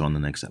 Catch you on the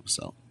next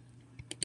episode.